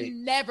literally you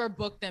can never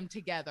book them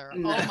together.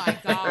 No. Oh my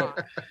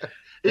god!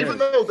 Even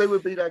though they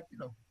would be like,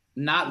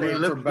 not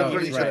room for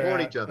both. Support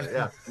each other.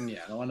 Yeah. Yeah.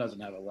 No one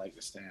doesn't have a leg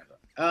to stand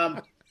on.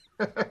 I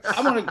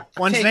want to.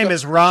 One's name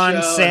is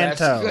Ron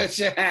Santo.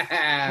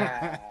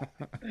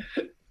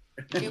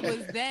 It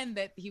was then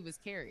that he was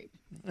carried.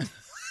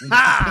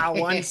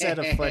 One set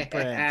of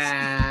footprints.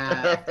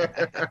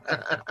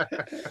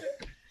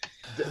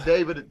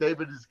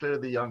 David is clearly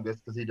the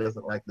youngest because he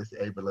doesn't like this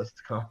ableist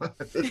comment.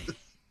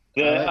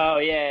 Oh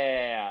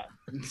yeah.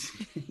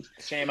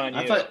 Shame on you.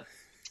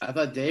 I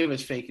thought David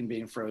was faking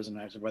being frozen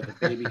after what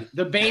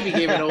the baby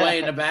gave it away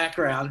in the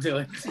background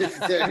doing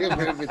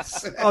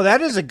movements. Oh,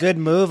 that is a good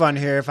move on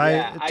here. If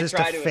I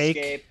try to fake.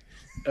 Escape.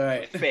 All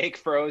right. Fake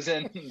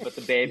frozen, but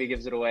the baby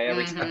gives it away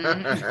every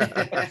time.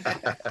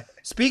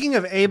 Speaking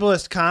of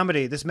ableist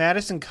comedy, this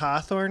Madison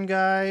Cawthorn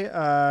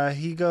guy,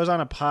 he goes on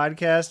a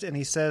podcast and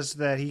he says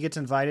that he gets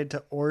invited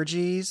to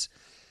orgies.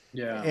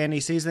 Yeah. And he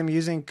sees them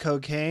using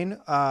cocaine.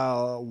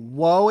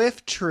 Whoa,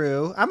 if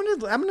true. I'm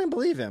gonna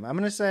believe him. I'm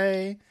gonna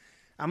say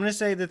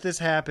that this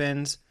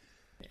happens.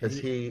 Because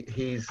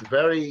he's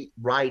very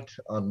right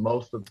on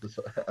most of the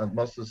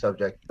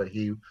subject, but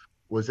he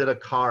was in a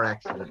car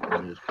accident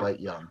when he was quite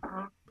young.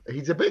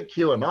 He's a big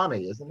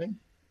QAnon, isn't he?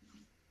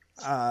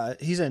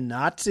 He's a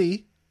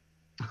Nazi.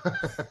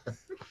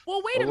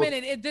 Well, wait a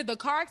minute. Did the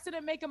car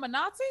accident make him a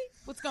Nazi?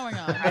 What's going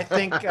on? I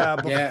think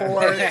before.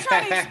 What are you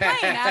trying to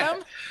explain,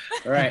 Adam?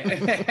 Right.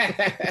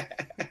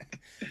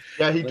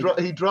 Yeah,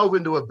 he drove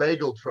into a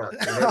bagel truck.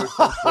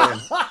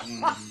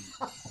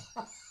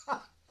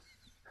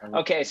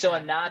 Okay, so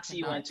a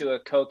Nazi went to a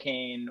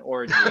cocaine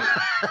orgy.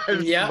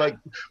 Yeah,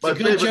 my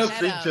good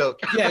joke.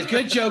 Yeah,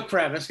 good joke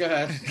premise. Go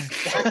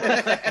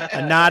ahead.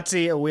 A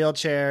Nazi, a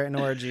wheelchair, an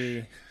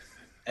orgy.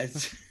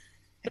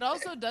 It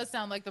also does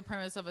sound like the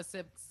premise of a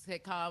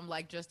sitcom,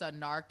 like just a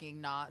narking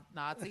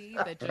Nazi.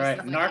 That just right,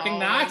 like narking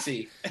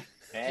Nazi.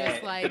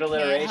 Just like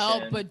can't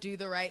help but do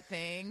the right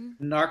thing.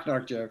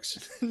 Narc jokes.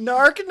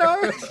 Narc.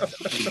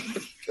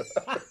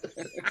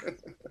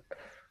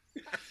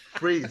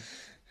 Freeze.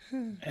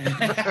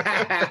 That's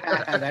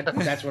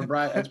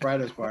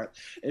Brido's part.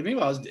 And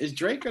meanwhile, is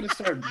Drake going to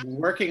start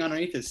working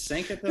underneath his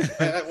sink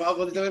while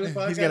we're doing this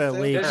podcast? He's going to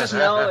leave. There's just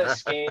no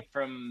escape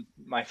from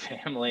my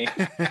family,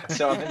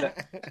 so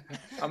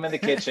I'm in the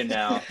kitchen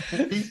now.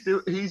 He's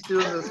doing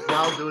this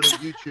while doing a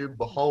YouTube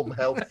home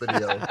health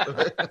video.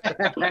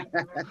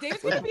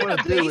 David's going to be in a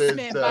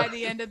basement by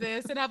the end of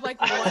this and have like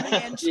one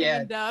hand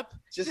chained up,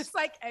 just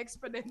like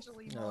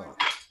exponentially more.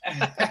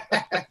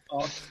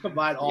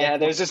 Combine all. Yeah,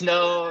 there's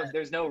no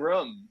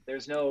room.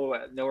 There's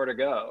nowhere to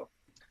go.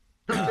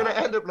 It's gonna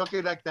end up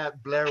looking like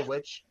that Blair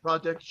Witch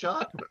Project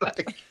shot.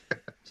 Like,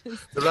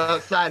 they're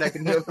outside. I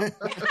can hear them.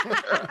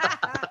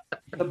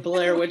 The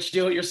Blair Witch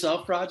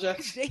Do-It-Yourself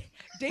Project.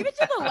 David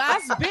did the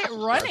last bit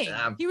running.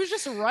 He was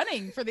just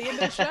running for the end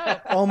of the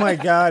show. Oh my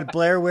God,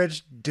 Blair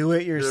Witch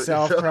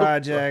Do-It-Yourself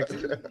Project.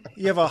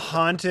 You have a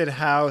haunted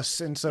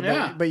house, and so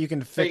but you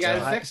can fix it. You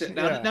gotta fix it.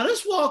 Now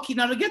this wall,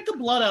 now to get the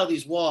blood out of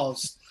these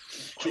walls,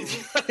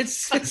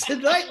 it's a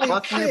nightly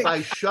Brought to you thing.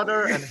 by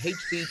Shudder and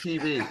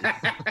HDTV.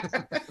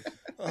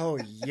 Oh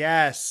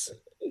yes.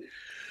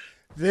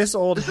 This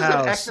old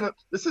house.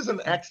 This is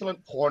an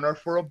excellent corner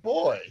for a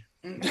boy.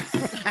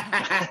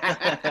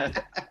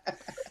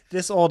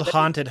 This old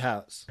haunted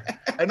house.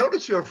 I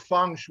notice your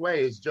feng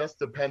shui is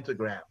just a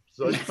pentagram.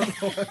 So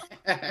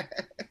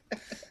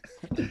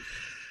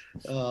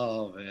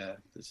oh man,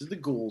 this is the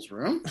ghouls'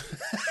 room.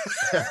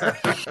 How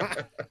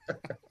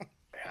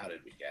did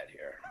we get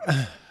here?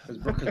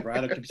 Because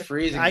Brado keeps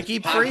freezing. I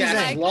keep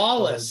freezing.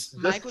 Flawless.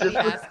 Mike would be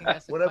asking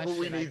us a whenever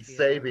question, we need I feel.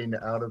 saving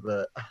out of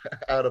a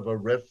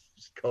riff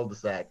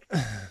cul-de-sac.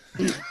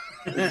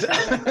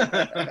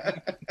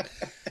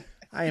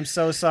 I am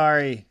so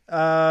sorry.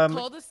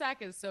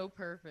 Cul-de-sac is so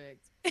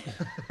perfect.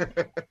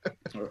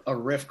 A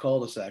riff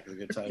cul-de-sac is a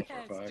good title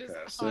for a Yes,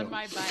 podcast. just on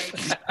my bike.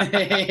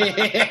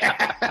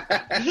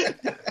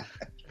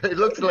 It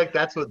looks like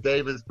that's what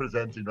Dave is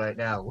presenting right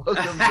now.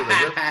 Welcome to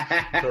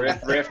the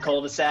Riff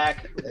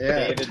cul-de-sac.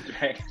 Yeah. David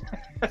Drake.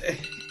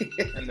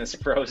 And this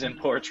frozen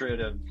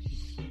portrait of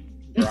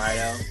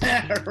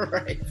Brido.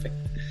 Right.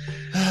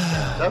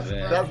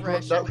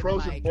 That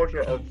frozen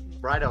portrait of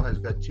Brido has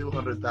got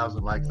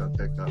 200,000 likes on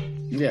TikTok.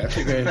 Yeah,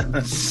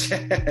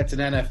 it's an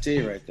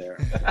NFT right there.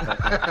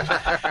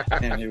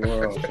 Andy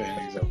World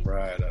paintings of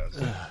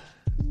Brido.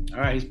 All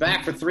right, he's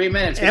back for 3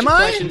 minutes. Get Am your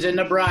I? questions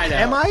into Brido.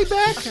 Am I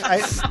back?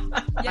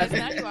 Yes,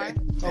 now you are.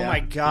 Oh my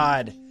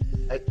God.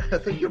 I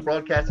think you're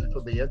broadcasting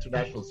from the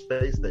International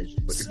Space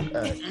Station. But you're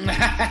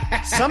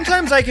back.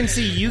 Sometimes I can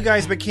see you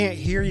guys but can't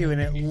hear you,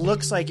 and it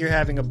looks like you're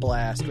having a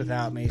blast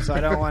without me. So I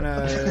don't want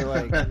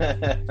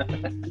to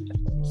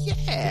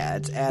Yeah,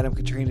 it's Adam,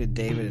 Katrina,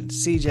 David, and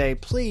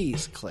CJ.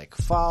 Please click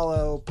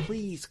follow.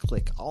 Please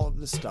click all of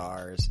the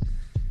stars.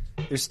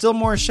 There's still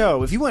more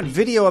show. If you want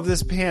video of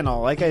this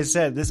panel, like I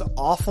said, this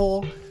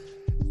awful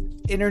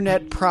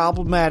internet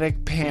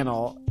problematic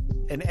panel,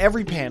 and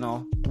every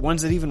panel, the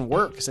ones that even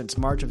work since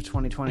March of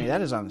 2020,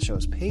 that is on the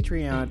show's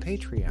Patreon,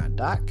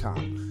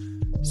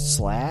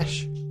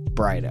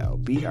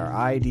 patreon.com/Brido,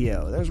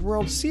 BRIDO. There's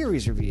World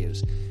Series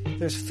reviews.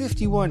 There's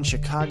 51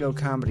 Chicago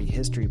Comedy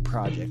History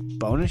Project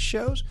bonus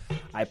shows.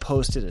 I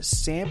posted a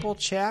sample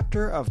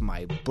chapter of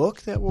my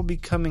book that will be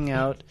coming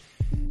out.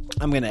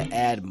 I'm going to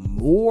add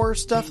more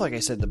stuff. Like I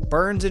said, the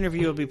Burns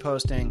interview will be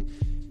posting.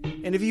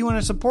 And if you want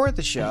to support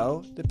the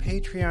show, the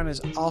Patreon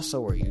is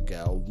also where you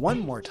go. One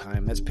more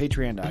time, that's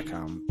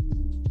patreon.com/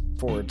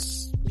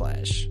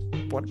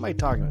 what am I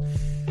talking about?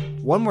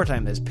 One more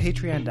time, that's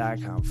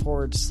patreon.com/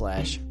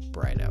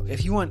 Brido.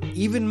 If you want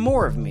even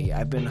more of me,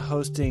 I've been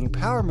hosting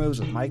Power Moves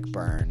with Mike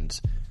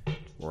Burns,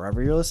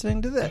 wherever you're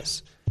listening to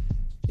this.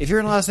 If you're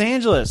in Los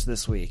Angeles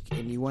this week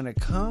and you want to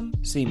come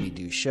see me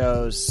do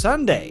shows,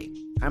 Sunday,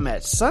 I'm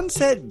at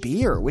Sunset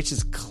Beer, which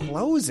is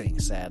closing,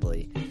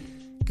 sadly.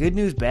 Good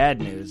news,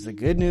 bad news. The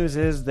good news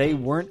is they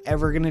weren't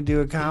ever going to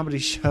do a comedy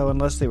show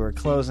unless they were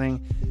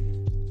closing.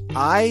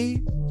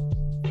 I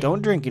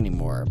don't drink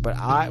anymore,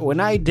 but when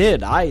I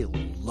did, I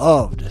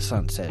loved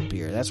Sunset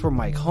Beer. That's where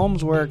Mike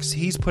Holmes works.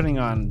 He's putting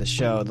on the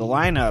show. The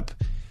lineup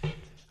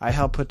I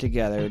helped put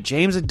together.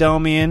 James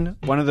Adomian,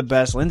 one of the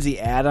best. Lindsay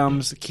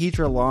Adams,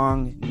 Keitra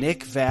Long,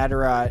 Nick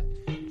Vatterott,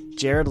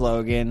 Jared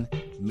Logan,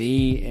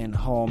 me, and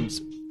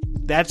Holmes.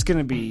 That's going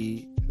to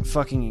be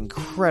fucking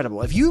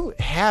incredible. If you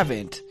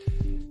haven't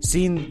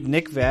seen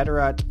Nick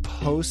Vatterott's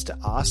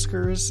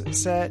post-Oscars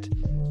set,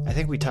 I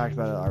think we talked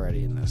about it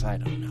already in this. I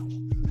don't know.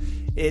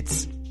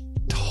 It's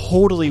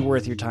totally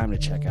worth your time to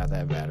check out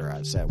that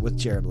Vatterott set with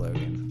Jared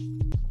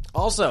Logan.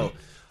 Also,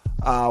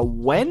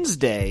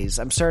 Wednesdays,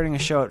 I'm starting a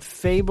show at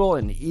Fable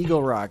and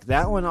Eagle Rock.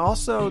 That one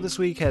also this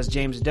week has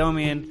James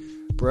Adomian,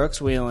 Brooks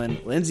Whelan,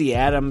 Lindsay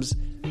Adams,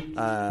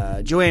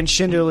 Joanne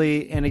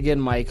Schinderly, and again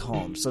Mike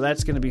Holmes. So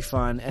that's going to be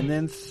fun. And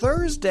then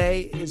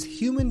Thursday is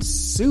Human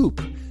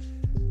Soup.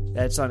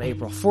 That's on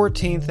April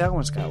 14th. That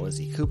one's got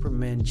Lizzie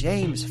Cooperman,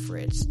 James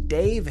Fritz,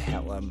 Dave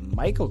Hellam,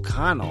 Mike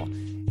O'Connell,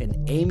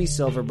 and Amy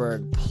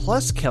Silverberg,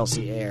 plus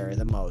Kelsey Ayer,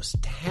 the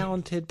most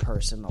talented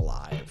person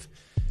alive.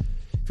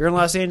 If you're in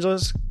Los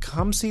Angeles,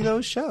 come see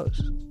those shows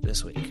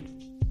this week.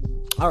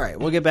 All right,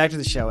 we'll get back to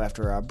the show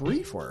after a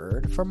brief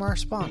word from our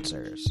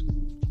sponsors.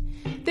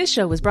 This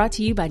show was brought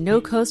to you by No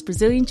Coast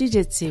Brazilian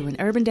Jiu-Jitsu in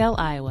Urbandale,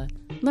 Iowa.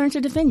 Learn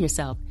to defend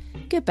yourself.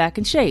 Get back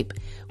in shape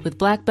with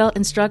black belt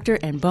instructor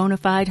and bona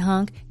fide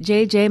hunk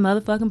JJ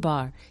motherfucking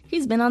Barr.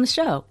 He's been on the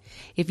show.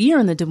 If you're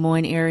in the Des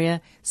Moines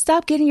area,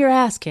 stop getting your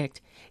ass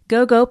kicked.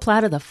 Go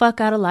platter the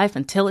fuck out of life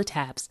until it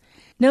taps.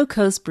 No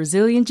Coast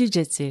Brazilian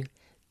Jiu-Jitsu.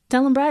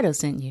 Tell them Brido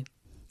sent you.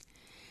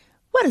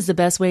 What is the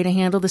best way to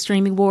handle the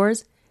streaming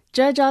wars?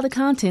 Judge all the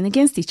content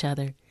against each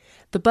other.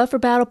 The Buffer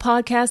Battle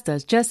podcast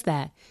does just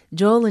that.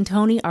 Joel and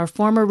Tony are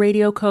former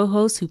radio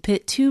co-hosts who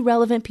pit two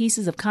relevant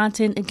pieces of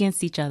content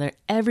against each other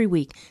every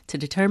week to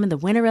determine the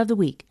winner of the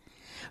week.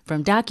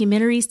 From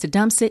documentaries to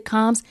dumb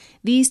sitcoms,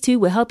 these two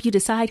will help you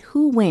decide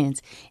who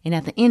wins. And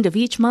at the end of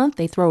each month,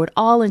 they throw it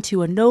all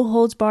into a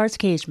no-holds-barred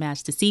cage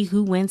match to see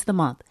who wins the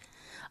month.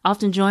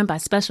 Often joined by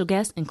special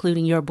guests,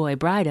 including your boy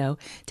Brido,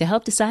 to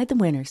help decide the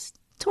winners,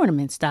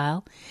 tournament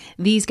style.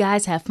 These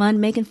guys have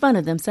fun making fun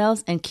of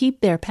themselves and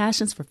keep their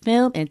passions for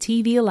film and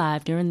TV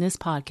alive during this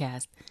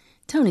podcast.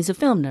 Tony's a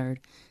film nerd.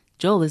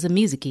 Joel is a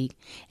music geek.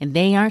 And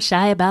they aren't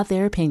shy about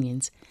their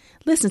opinions.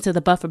 Listen to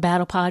the Buffer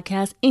Battle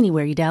podcast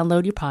anywhere you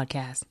download your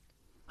podcast.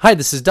 Hi,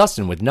 this is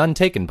Dustin with None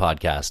Taken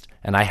Podcast,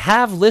 and I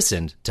have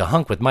listened to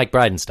Hunk with Mike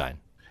Bridenstine.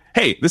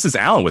 Hey, this is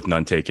Alan with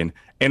None Taken,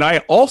 and I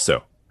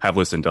also have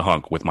listened to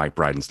Hunk with Mike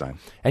Bridenstine.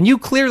 And you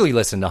clearly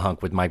listen to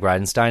Hunk with Mike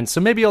Bridenstine, so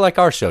maybe you'll like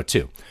our show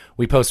too.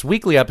 We post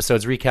weekly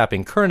episodes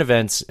recapping current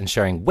events and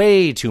sharing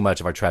way too much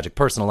of our tragic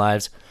personal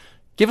lives.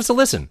 Give us a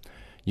listen.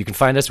 You can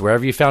find us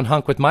wherever you found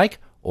Hunk with Mike,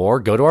 or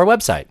go to our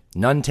website,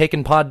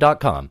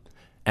 nonetakenpod.com.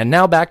 And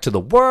now back to the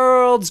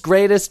world's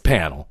greatest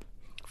panel.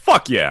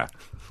 Fuck yeah.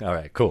 All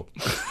right, cool.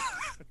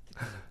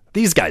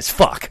 These guys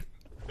fuck.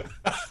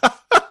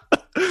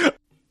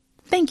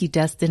 Thank you,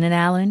 Dustin and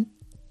Alan.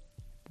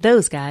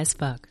 Those guys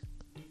fuck.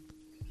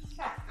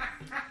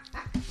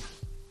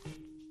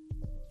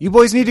 You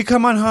boys need to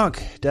come on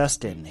Hunk.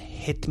 Dustin,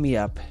 hit me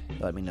up.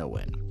 Let me know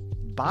when.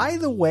 By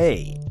the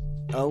way,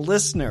 a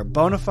listener,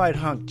 Bonafide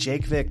Hunk,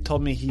 Jake Vick,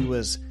 told me he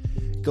was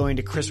going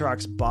to Chris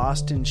Rock's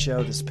Boston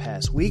show this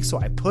past week, so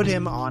I put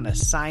him on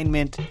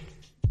assignment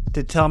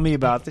to tell me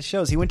about the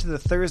shows. He went to the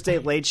Thursday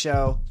Late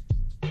Show.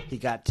 He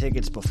got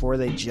tickets before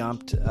they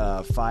jumped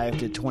 5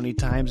 to 20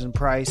 times in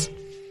price.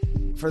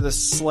 For the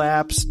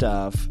slap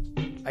stuff,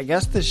 I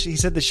guess he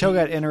said the show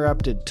got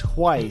interrupted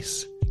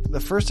twice. The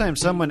first time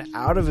someone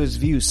out of his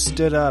view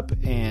stood up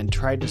and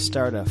tried to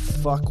start a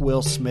fuck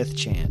Will Smith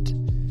chant.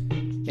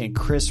 And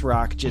Chris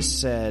Rock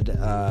just said,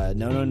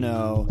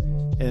 no.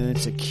 And then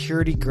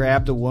security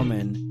grabbed the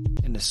woman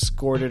and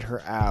escorted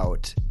her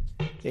out.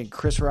 And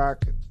Chris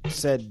Rock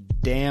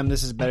said, damn,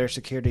 this is better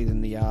security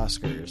than the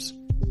Oscars.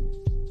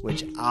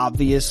 Which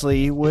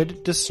obviously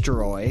would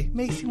destroy.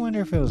 Makes you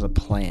wonder if it was a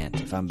plant,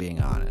 if I'm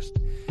being honest.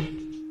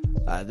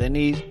 Then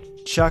he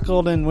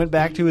chuckled and went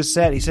back to his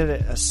set. He said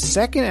a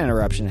second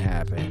interruption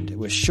happened. It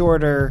was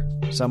shorter.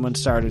 Someone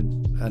started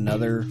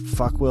another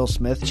fuck Will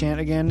Smith chant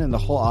again, and the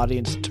whole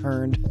audience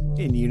turned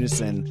in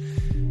unison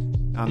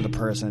on the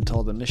person and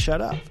told them to shut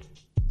up.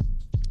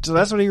 So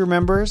that's what he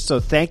remembers.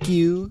 So thank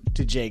you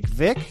to Jake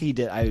Vick. He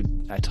did. I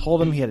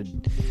told him he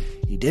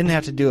didn't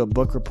have to do a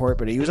book report,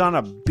 but he was on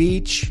a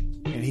beach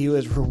and he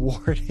was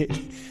rewarded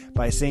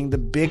by seeing The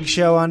Big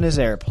Show on his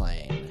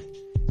airplane.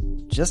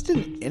 Just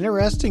an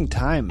interesting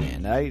time,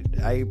 man.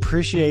 I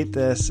appreciate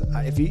this.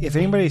 If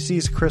anybody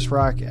sees Chris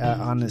Rock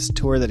on this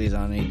tour that he's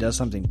on and he does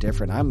something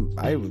different,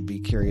 I would be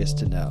curious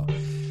to know.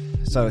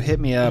 So hit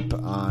me up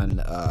on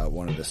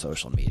one of the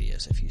social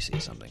medias if you see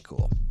something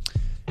cool.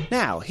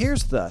 Now,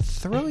 here's the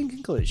thrilling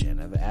conclusion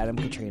of Adam,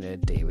 Katrina,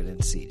 David, and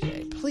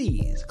CJ.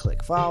 Please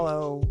click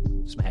follow,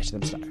 smash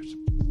them stars.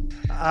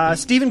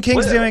 Stephen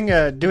King's doing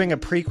a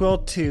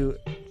prequel to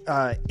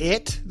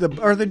It.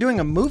 They're doing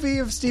a movie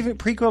of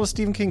prequel to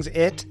Stephen King's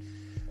It.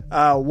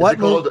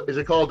 Is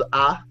it called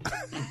Ah?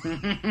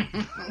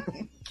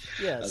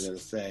 Yes. I was going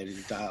to say,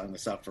 he's dialing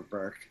this up for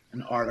Burke.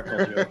 An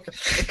article joke.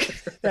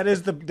 That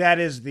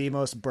is the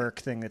most Burke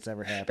thing that's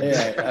ever happened.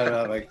 Yeah, I don't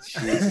know, like,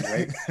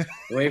 geez,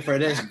 wait for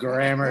this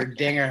grammar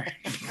dinger.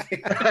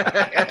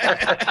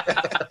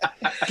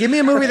 Give me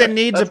a movie that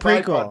needs a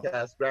prequel.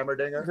 Podcast, Grammar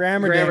Dinger.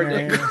 Grammar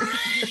Dinger.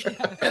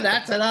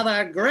 That's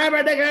another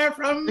Grammar Dinger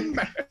from.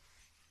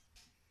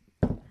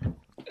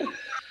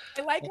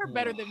 I like her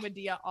better than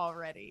Medea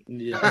already.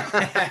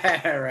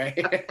 Yeah, right.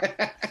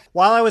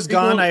 While I was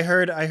gone, I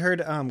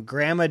heard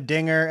Grandma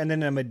Dinger and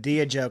then a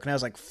Medea joke, and I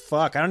was like,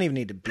 "Fuck! I don't even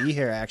need to be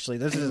here." Actually,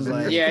 this is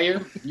like, yeah,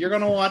 you're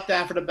gonna want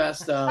that for the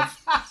best of.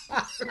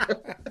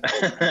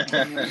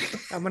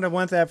 I'm gonna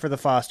want that for the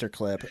Foster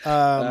clip.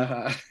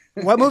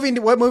 What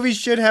movies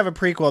should have a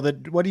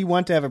prequel? What do you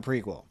want to have a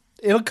prequel?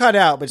 It'll cut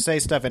out, but say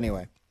stuff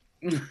anyway.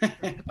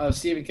 Oh,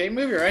 Stephen King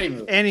movie or any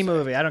movie? Any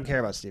movie. I don't care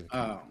about Stephen King.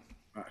 Oh.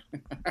 All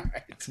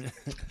right.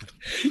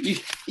 you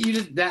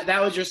just, that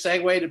was your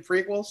segue to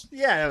prequels?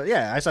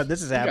 Yeah. I saw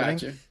this is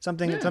happening.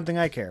 Something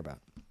I care about.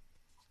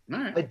 All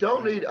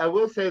right. I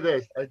will say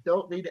this. I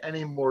don't need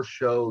any more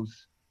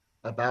shows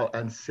about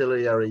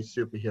ancillary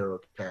superhero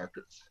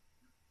characters.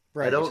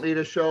 Right. I don't need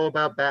a show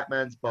about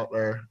Batman's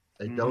butler.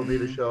 I don't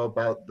need a show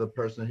about the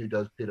person who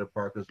does Peter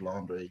Parker's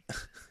laundry.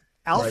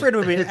 Alfred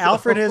would be.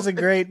 Alfred is a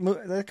great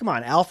movie. Come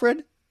on,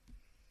 Alfred.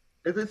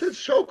 It's a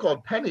show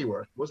called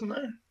Pennyworth, wasn't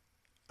there?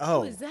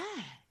 Oh, who is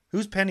that?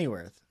 Who's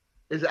Pennyworth?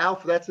 Is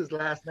Alfred? That's his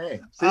last name.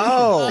 See,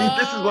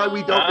 this is why we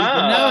don't.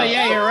 No,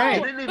 yeah, you're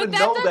right. But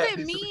that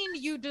doesn't mean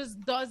you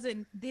just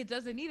doesn't. It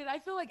doesn't need it. I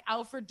feel like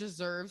Alfred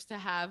deserves to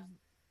have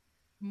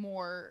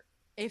more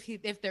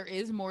if there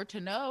is more to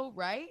know,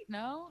 right?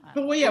 No.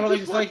 But well, yeah, well,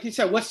 like you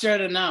said, what's there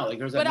to know? Like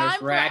there's a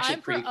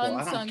Ratchet prequel.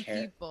 I don't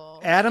care.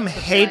 People. Adam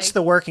hates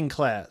the working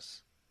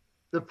class.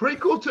 The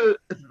prequel to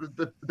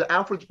the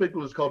Alfred's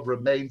prequel is called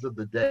Remains of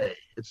the Day.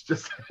 It's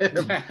just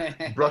him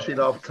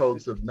brushing off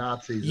coats of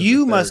Nazis.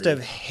 You must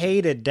have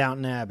hated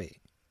Downton Abbey.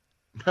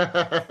 What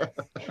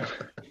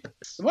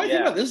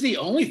about this? Is the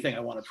only thing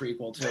I want a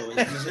prequel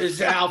to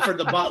is Alfred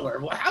the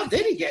Butler. Well, how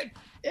did he get?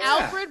 Yeah.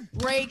 Alfred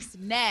breaks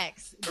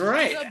necks.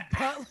 Right.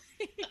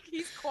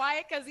 He's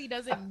quiet because he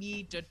doesn't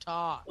need to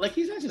talk. Like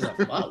he's not just a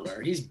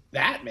butler. He's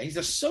Batman. He's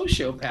a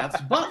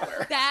sociopath's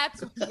butler.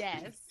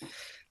 Yes.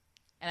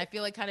 And I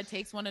feel like kind of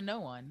takes one to know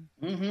one.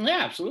 Mm-hmm.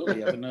 Yeah, absolutely.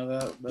 You have to know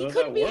that. He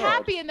couldn't be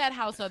happy in that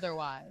house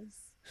otherwise.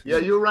 Yeah,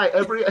 you're right.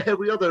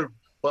 Every other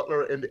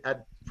butler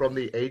from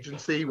the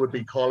agency would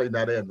be calling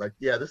that in. Like,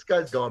 yeah, this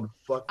guy's gone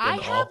fucking I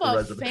have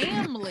off the a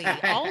family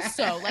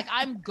also. Like,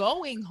 I'm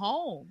going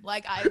home.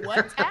 Like,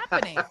 what's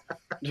happening?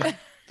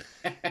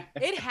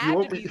 It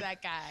had to be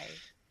that guy.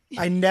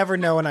 I never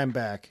know when I'm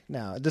back.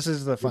 No, this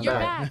is the fun You're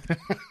part. back.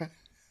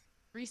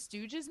 Three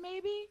Stooges,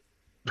 maybe?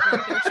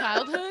 Like their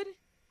childhood?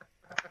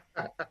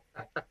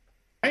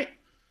 Right.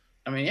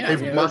 I mean, yeah.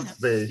 It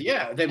must be.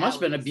 Yeah, they must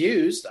have been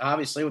abused,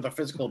 obviously, with the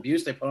physical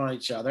abuse they put on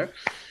each other.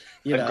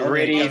 You know,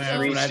 gritty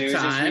Three Stooges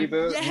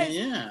reboot. Yes.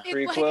 Yeah.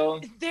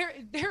 Prequel.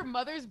 Like, their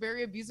mother's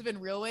very abusive in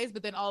real ways,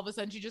 but then all of a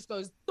sudden she just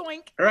goes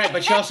doink. All right,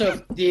 but she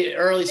also the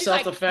early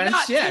self-defense.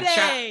 Like,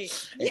 yeah.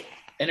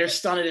 And they're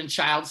stunted in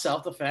child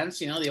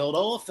self-defense. You know, the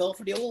old Phil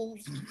for the old.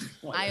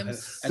 I am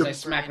as I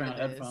smack around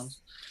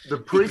headphones. The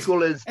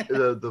prequel is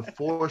the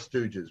Four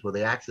Stooges, where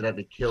they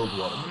accidentally killed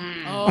one of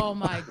them. Oh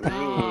my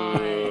god!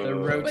 The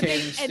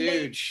rotating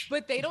stooge.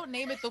 But they don't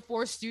name it the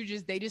Four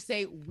Stooges. They just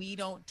say we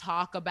don't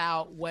talk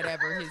about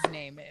whatever his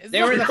name is. We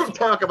don't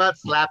talk about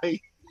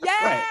Slappy.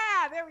 Yeah,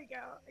 right. There we go.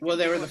 Well,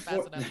 they were the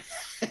four.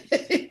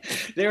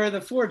 They were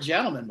the four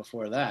gentlemen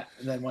before that,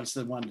 and then once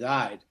the one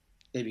died.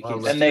 They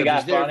became and they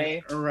got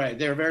funny. Right.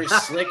 They were very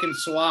slick and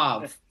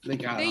suave.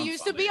 They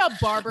used to be a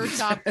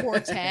barbershop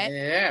quartet.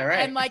 Yeah, right.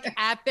 And like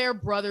at their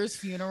brother's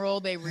funeral,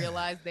 they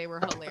realized they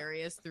were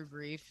hilarious through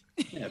grief.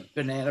 Yeah,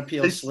 banana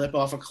peel slip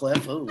off a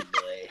cliff. Oh,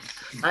 boy.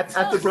 At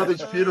the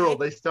brother's funeral,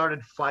 they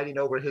started fighting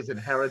over his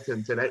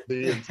inheritance, and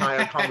the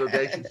entire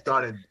congregation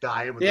started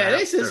dying. With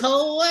this is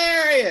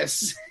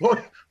hilarious.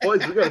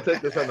 Boys, we got to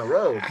take this on the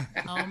road.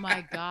 Oh,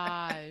 my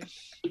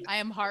gosh. I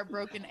am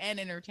heartbroken and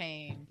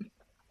entertained.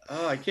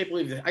 Oh, I can't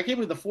believe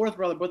the fourth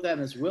brother put that in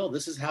his will.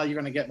 This is how you're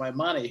going to get my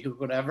money. Who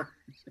could ever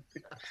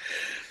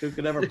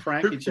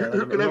prank each other?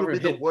 Who could ever be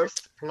the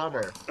worst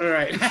plumber? All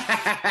right.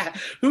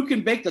 Who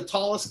can bake the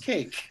tallest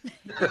cake?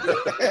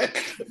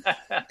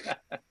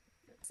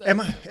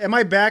 Am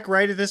I back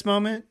right at this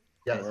moment?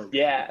 Yes.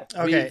 Yeah.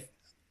 Okay.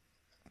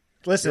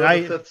 Listen,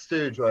 You're the fifth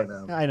stooge right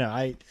now. I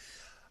know.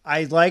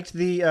 I liked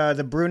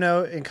the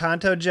Bruno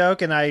Encanto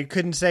joke, and I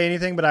couldn't say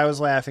anything, but I was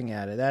laughing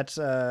at it. That's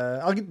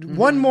I'll get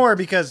one more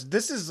because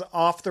this is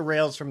off the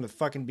rails from the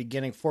fucking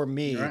beginning for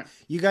me. Right.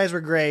 You guys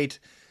were great.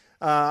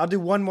 I'll do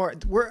one more.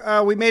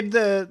 We made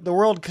the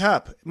World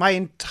Cup. My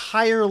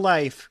entire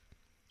life,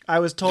 I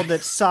was told that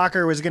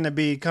soccer was going to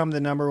become the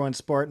 #1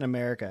 sport in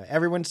America.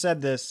 Everyone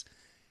said this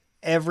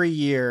every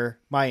year,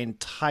 my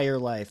entire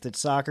life, that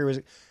soccer was.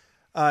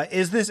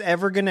 Is this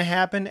ever going to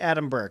happen?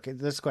 Adam Burke,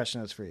 this question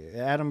is for you.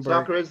 Adam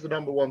Burke. Soccer is the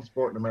 #1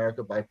 sport in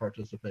America by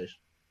participation.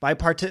 Like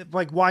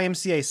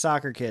YMCA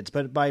soccer kids,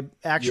 but by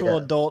actual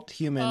adult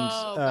humans.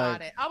 Oh,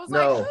 got it. I was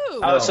like,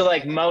 who? Oh, so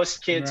like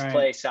most kids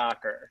play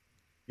soccer.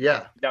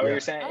 Yeah. Is that what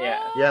you're saying?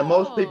 Yeah. Yeah,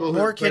 most people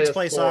more kids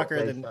play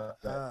soccer than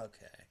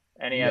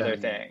any other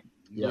thing.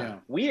 Yeah.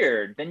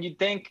 Weird. Then you'd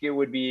think it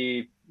would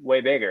be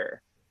way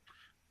bigger.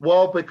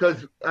 Well,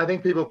 because I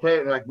think people play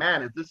it and like,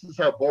 man, if this is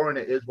how boring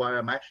it is, why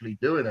I'm actually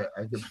doing it.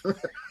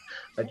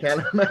 I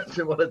can't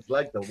imagine what it's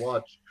like to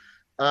watch.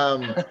 I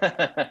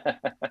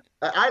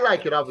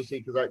like it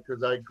obviously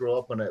because I grew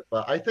up on it.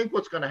 But I think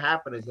what's going to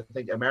happen is I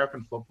think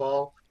American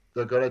football,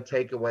 they're going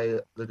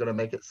to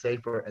make it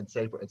safer and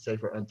safer and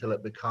safer until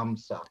it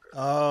becomes soccer.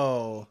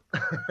 Oh,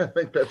 I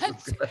think that's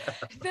what's going to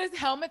happen. Those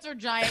helmets are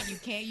giant. You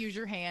can't use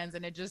your hands,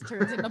 and it just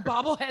turns into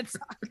bobblehead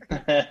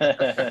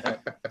soccer.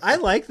 I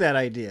like that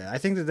idea. I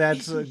think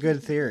that's a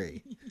good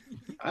theory.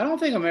 I don't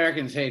think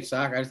Americans hate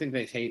soccer. I think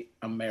they hate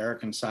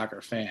American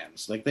soccer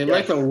fans. Like they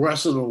like the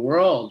rest of the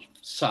world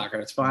soccer.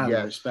 It's fine.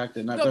 I respect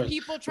it. So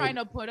people trying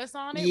to put us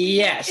on it?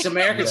 Yes,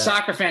 American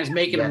soccer fans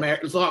making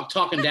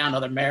talking down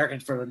other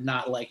Americans for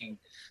not liking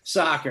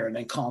soccer and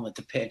then calling it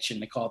the pitch and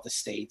they call it the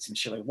States and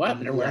shit like what?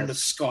 And they're wearing the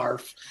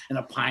scarf and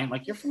a pint.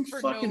 Like you're from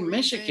fucking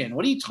Michigan.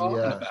 What are you talking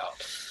about?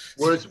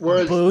 Whereas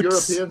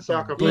European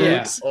soccer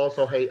fans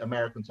also hate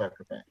American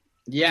soccer fans.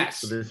 Yes,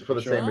 for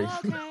the same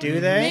reason. Okay. Do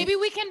they? Maybe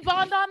we can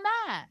bond on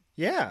that.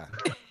 Yeah.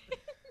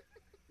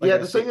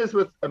 The thing is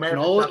with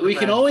American we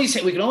can always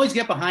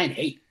get behind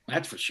hate.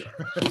 That's for sure.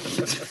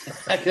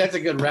 That's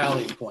a good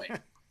rallying point.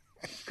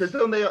 Because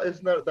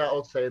isn't that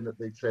old saying that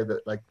they say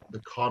that like the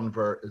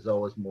convert is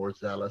always more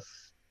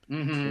zealous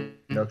You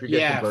know, if you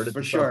get converted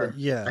for to sure. something,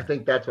 Yeah. I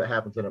think that's what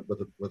happens in it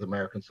with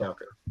American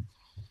soccer.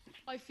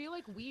 I feel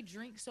like we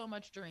drink so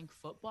much during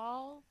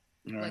football,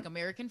 Right. like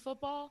American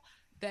football,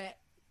 that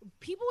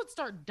people would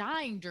start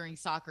dying during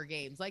soccer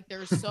games. Like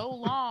they're so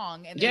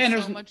long and Yeah, and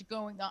there's so there's- much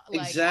going on.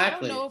 Like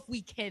Exactly. I don't know if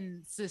we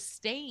can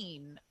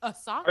sustain a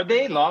soccer. Are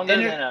they game. longer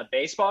And than a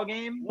baseball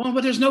game? Well,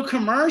 but there's no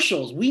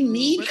commercials. We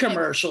need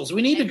commercials.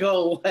 We need to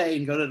go away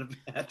and go to the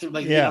bathroom.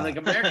 Like, Yeah. like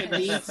America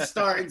needs to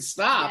start and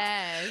stop.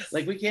 Yes.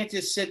 Like we can't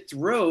just sit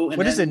through. And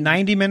What is it?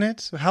 90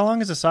 minutes? How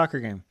long is a soccer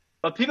game?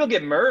 But people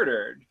get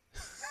murdered.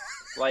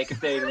 Like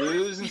if they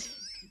lose,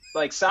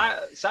 like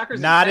soccer's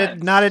Not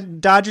intense.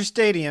 at Dodger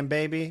Stadium,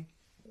 baby.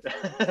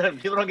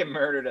 People don't get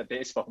murdered at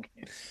baseball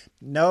games.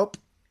 Nope.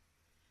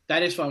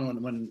 That is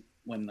fun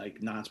when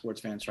like non-sports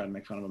fans try to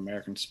make fun of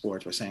American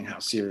sports by saying how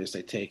serious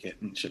they take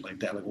it and shit like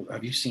that. Like,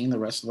 have you seen the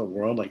rest of the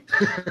world?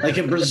 Like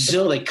in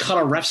Brazil, they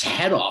cut a ref's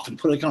head off and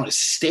put it on a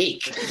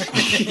steak.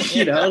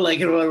 You know,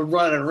 like and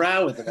running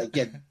around with it. Like,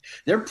 yeah,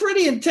 they're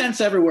pretty intense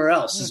everywhere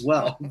else as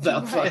well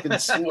about fucking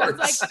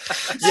sports.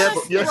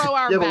 But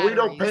we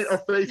don't paint our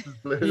faces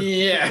blue.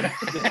 Yeah,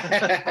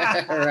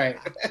 right.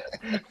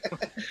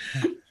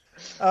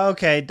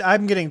 Okay,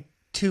 I'm getting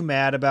too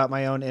mad about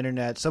my own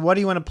internet. So what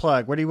do you want to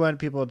plug? Where do you want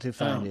people to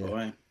find you?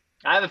 Boy.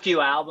 I have a few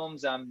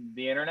albums on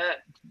the internet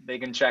they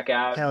can check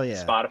out. Hell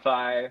yeah.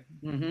 Spotify.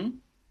 Mm-hmm.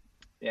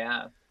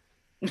 Yeah.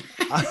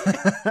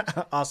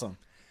 Awesome.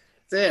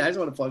 That's it. I just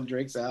want to plug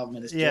Drake's album.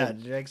 And his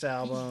kid. Drake's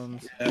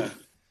albums. Yeah.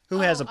 Who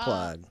has a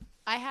plug?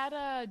 I had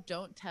a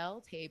Don't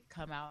Tell tape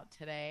come out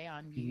today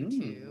on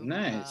YouTube.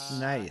 Nice.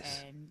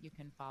 Nice. And you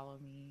can follow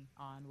me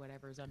on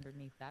whatever's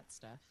underneath that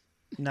stuff.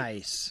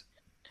 Nice.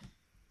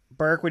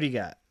 Burke, what do you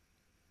got?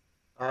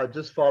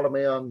 Just follow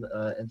me on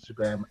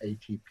Instagram,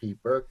 ATP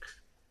Burke,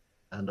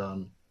 and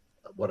on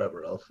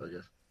whatever else, I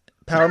guess.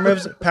 Power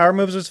Moves. Power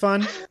Moves was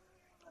fun.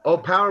 Oh,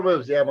 Power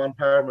Moves. Yeah, I'm on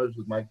Power Moves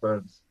with Mike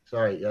Burns.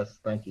 Sorry. Yes,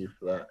 thank you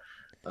for that.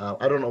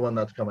 I don't know when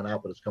that's coming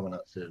out, but it's coming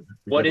out soon.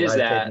 What is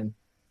that? Taping.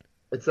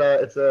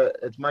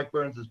 It's Mike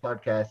Burns'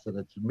 podcast, and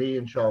it's me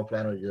and Sean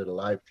Flannery did a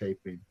live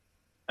taping.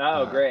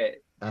 Oh, great.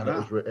 And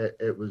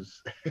it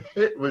was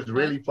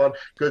really fun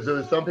because there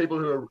was some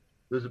people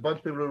there's a bunch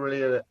of people who were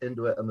really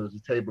into it, and there was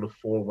a table of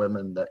 4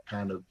 women that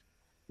kind of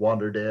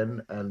wandered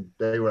in, and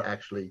they were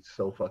actually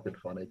so fucking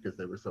funny because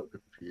they were so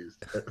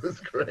confused. It was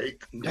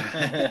great.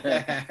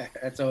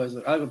 That's always,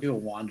 I like when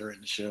people wander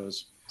into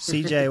shows.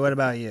 CJ, what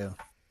about you?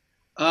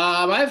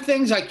 I have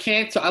things I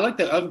can't. I like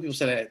that other people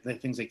say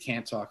that things they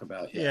can't talk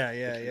about.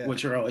 Yeah.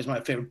 Which are always my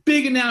favorite.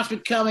 Big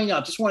announcement coming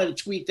up. Just wanted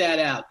to tweet that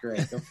out.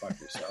 Great, go fuck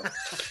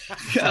yourself.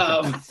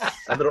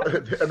 And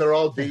they're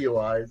all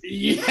DUIs.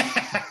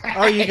 Yeah.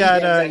 Oh, you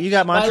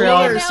got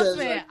Montreal.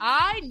 Announcement.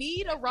 I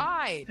need a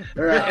ride.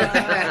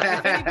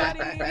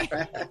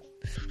 Anybody?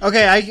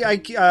 Okay,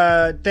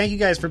 I thank you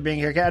guys for being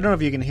here. I don't know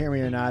if you can hear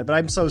me or not, but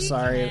I'm so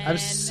sorry. I'm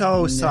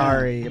so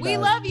sorry. We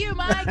love you,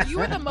 Mike. You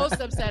were the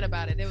most upset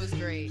about it. It was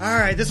great. All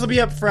right, this will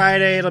be up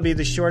Friday. It'll be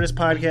the shortest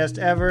podcast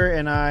ever,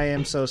 and I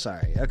am so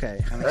sorry.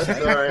 Okay. That's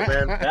all right,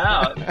 man.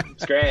 No,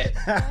 it's great.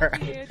 All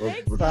right. We'll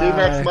see you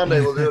next Monday.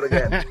 We'll do it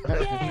again.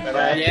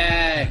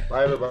 Yay.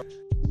 Bye, everybody.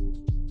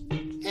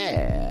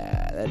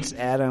 Yeah, that's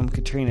Adam,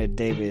 Katrina,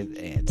 David,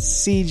 and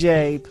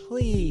CJ.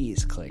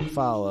 Please click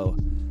follow.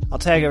 I'll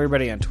tag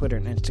everybody on Twitter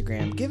and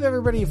Instagram. Give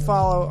everybody a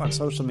follow on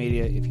social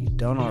media if you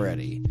don't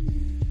already.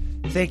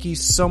 Thank you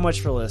so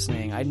much for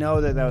listening. I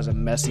know that was a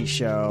messy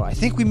show. I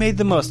think we made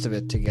the most of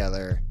it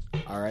together.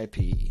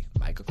 R.I.P.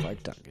 Michael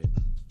Clark Duncan.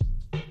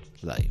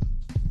 Love you.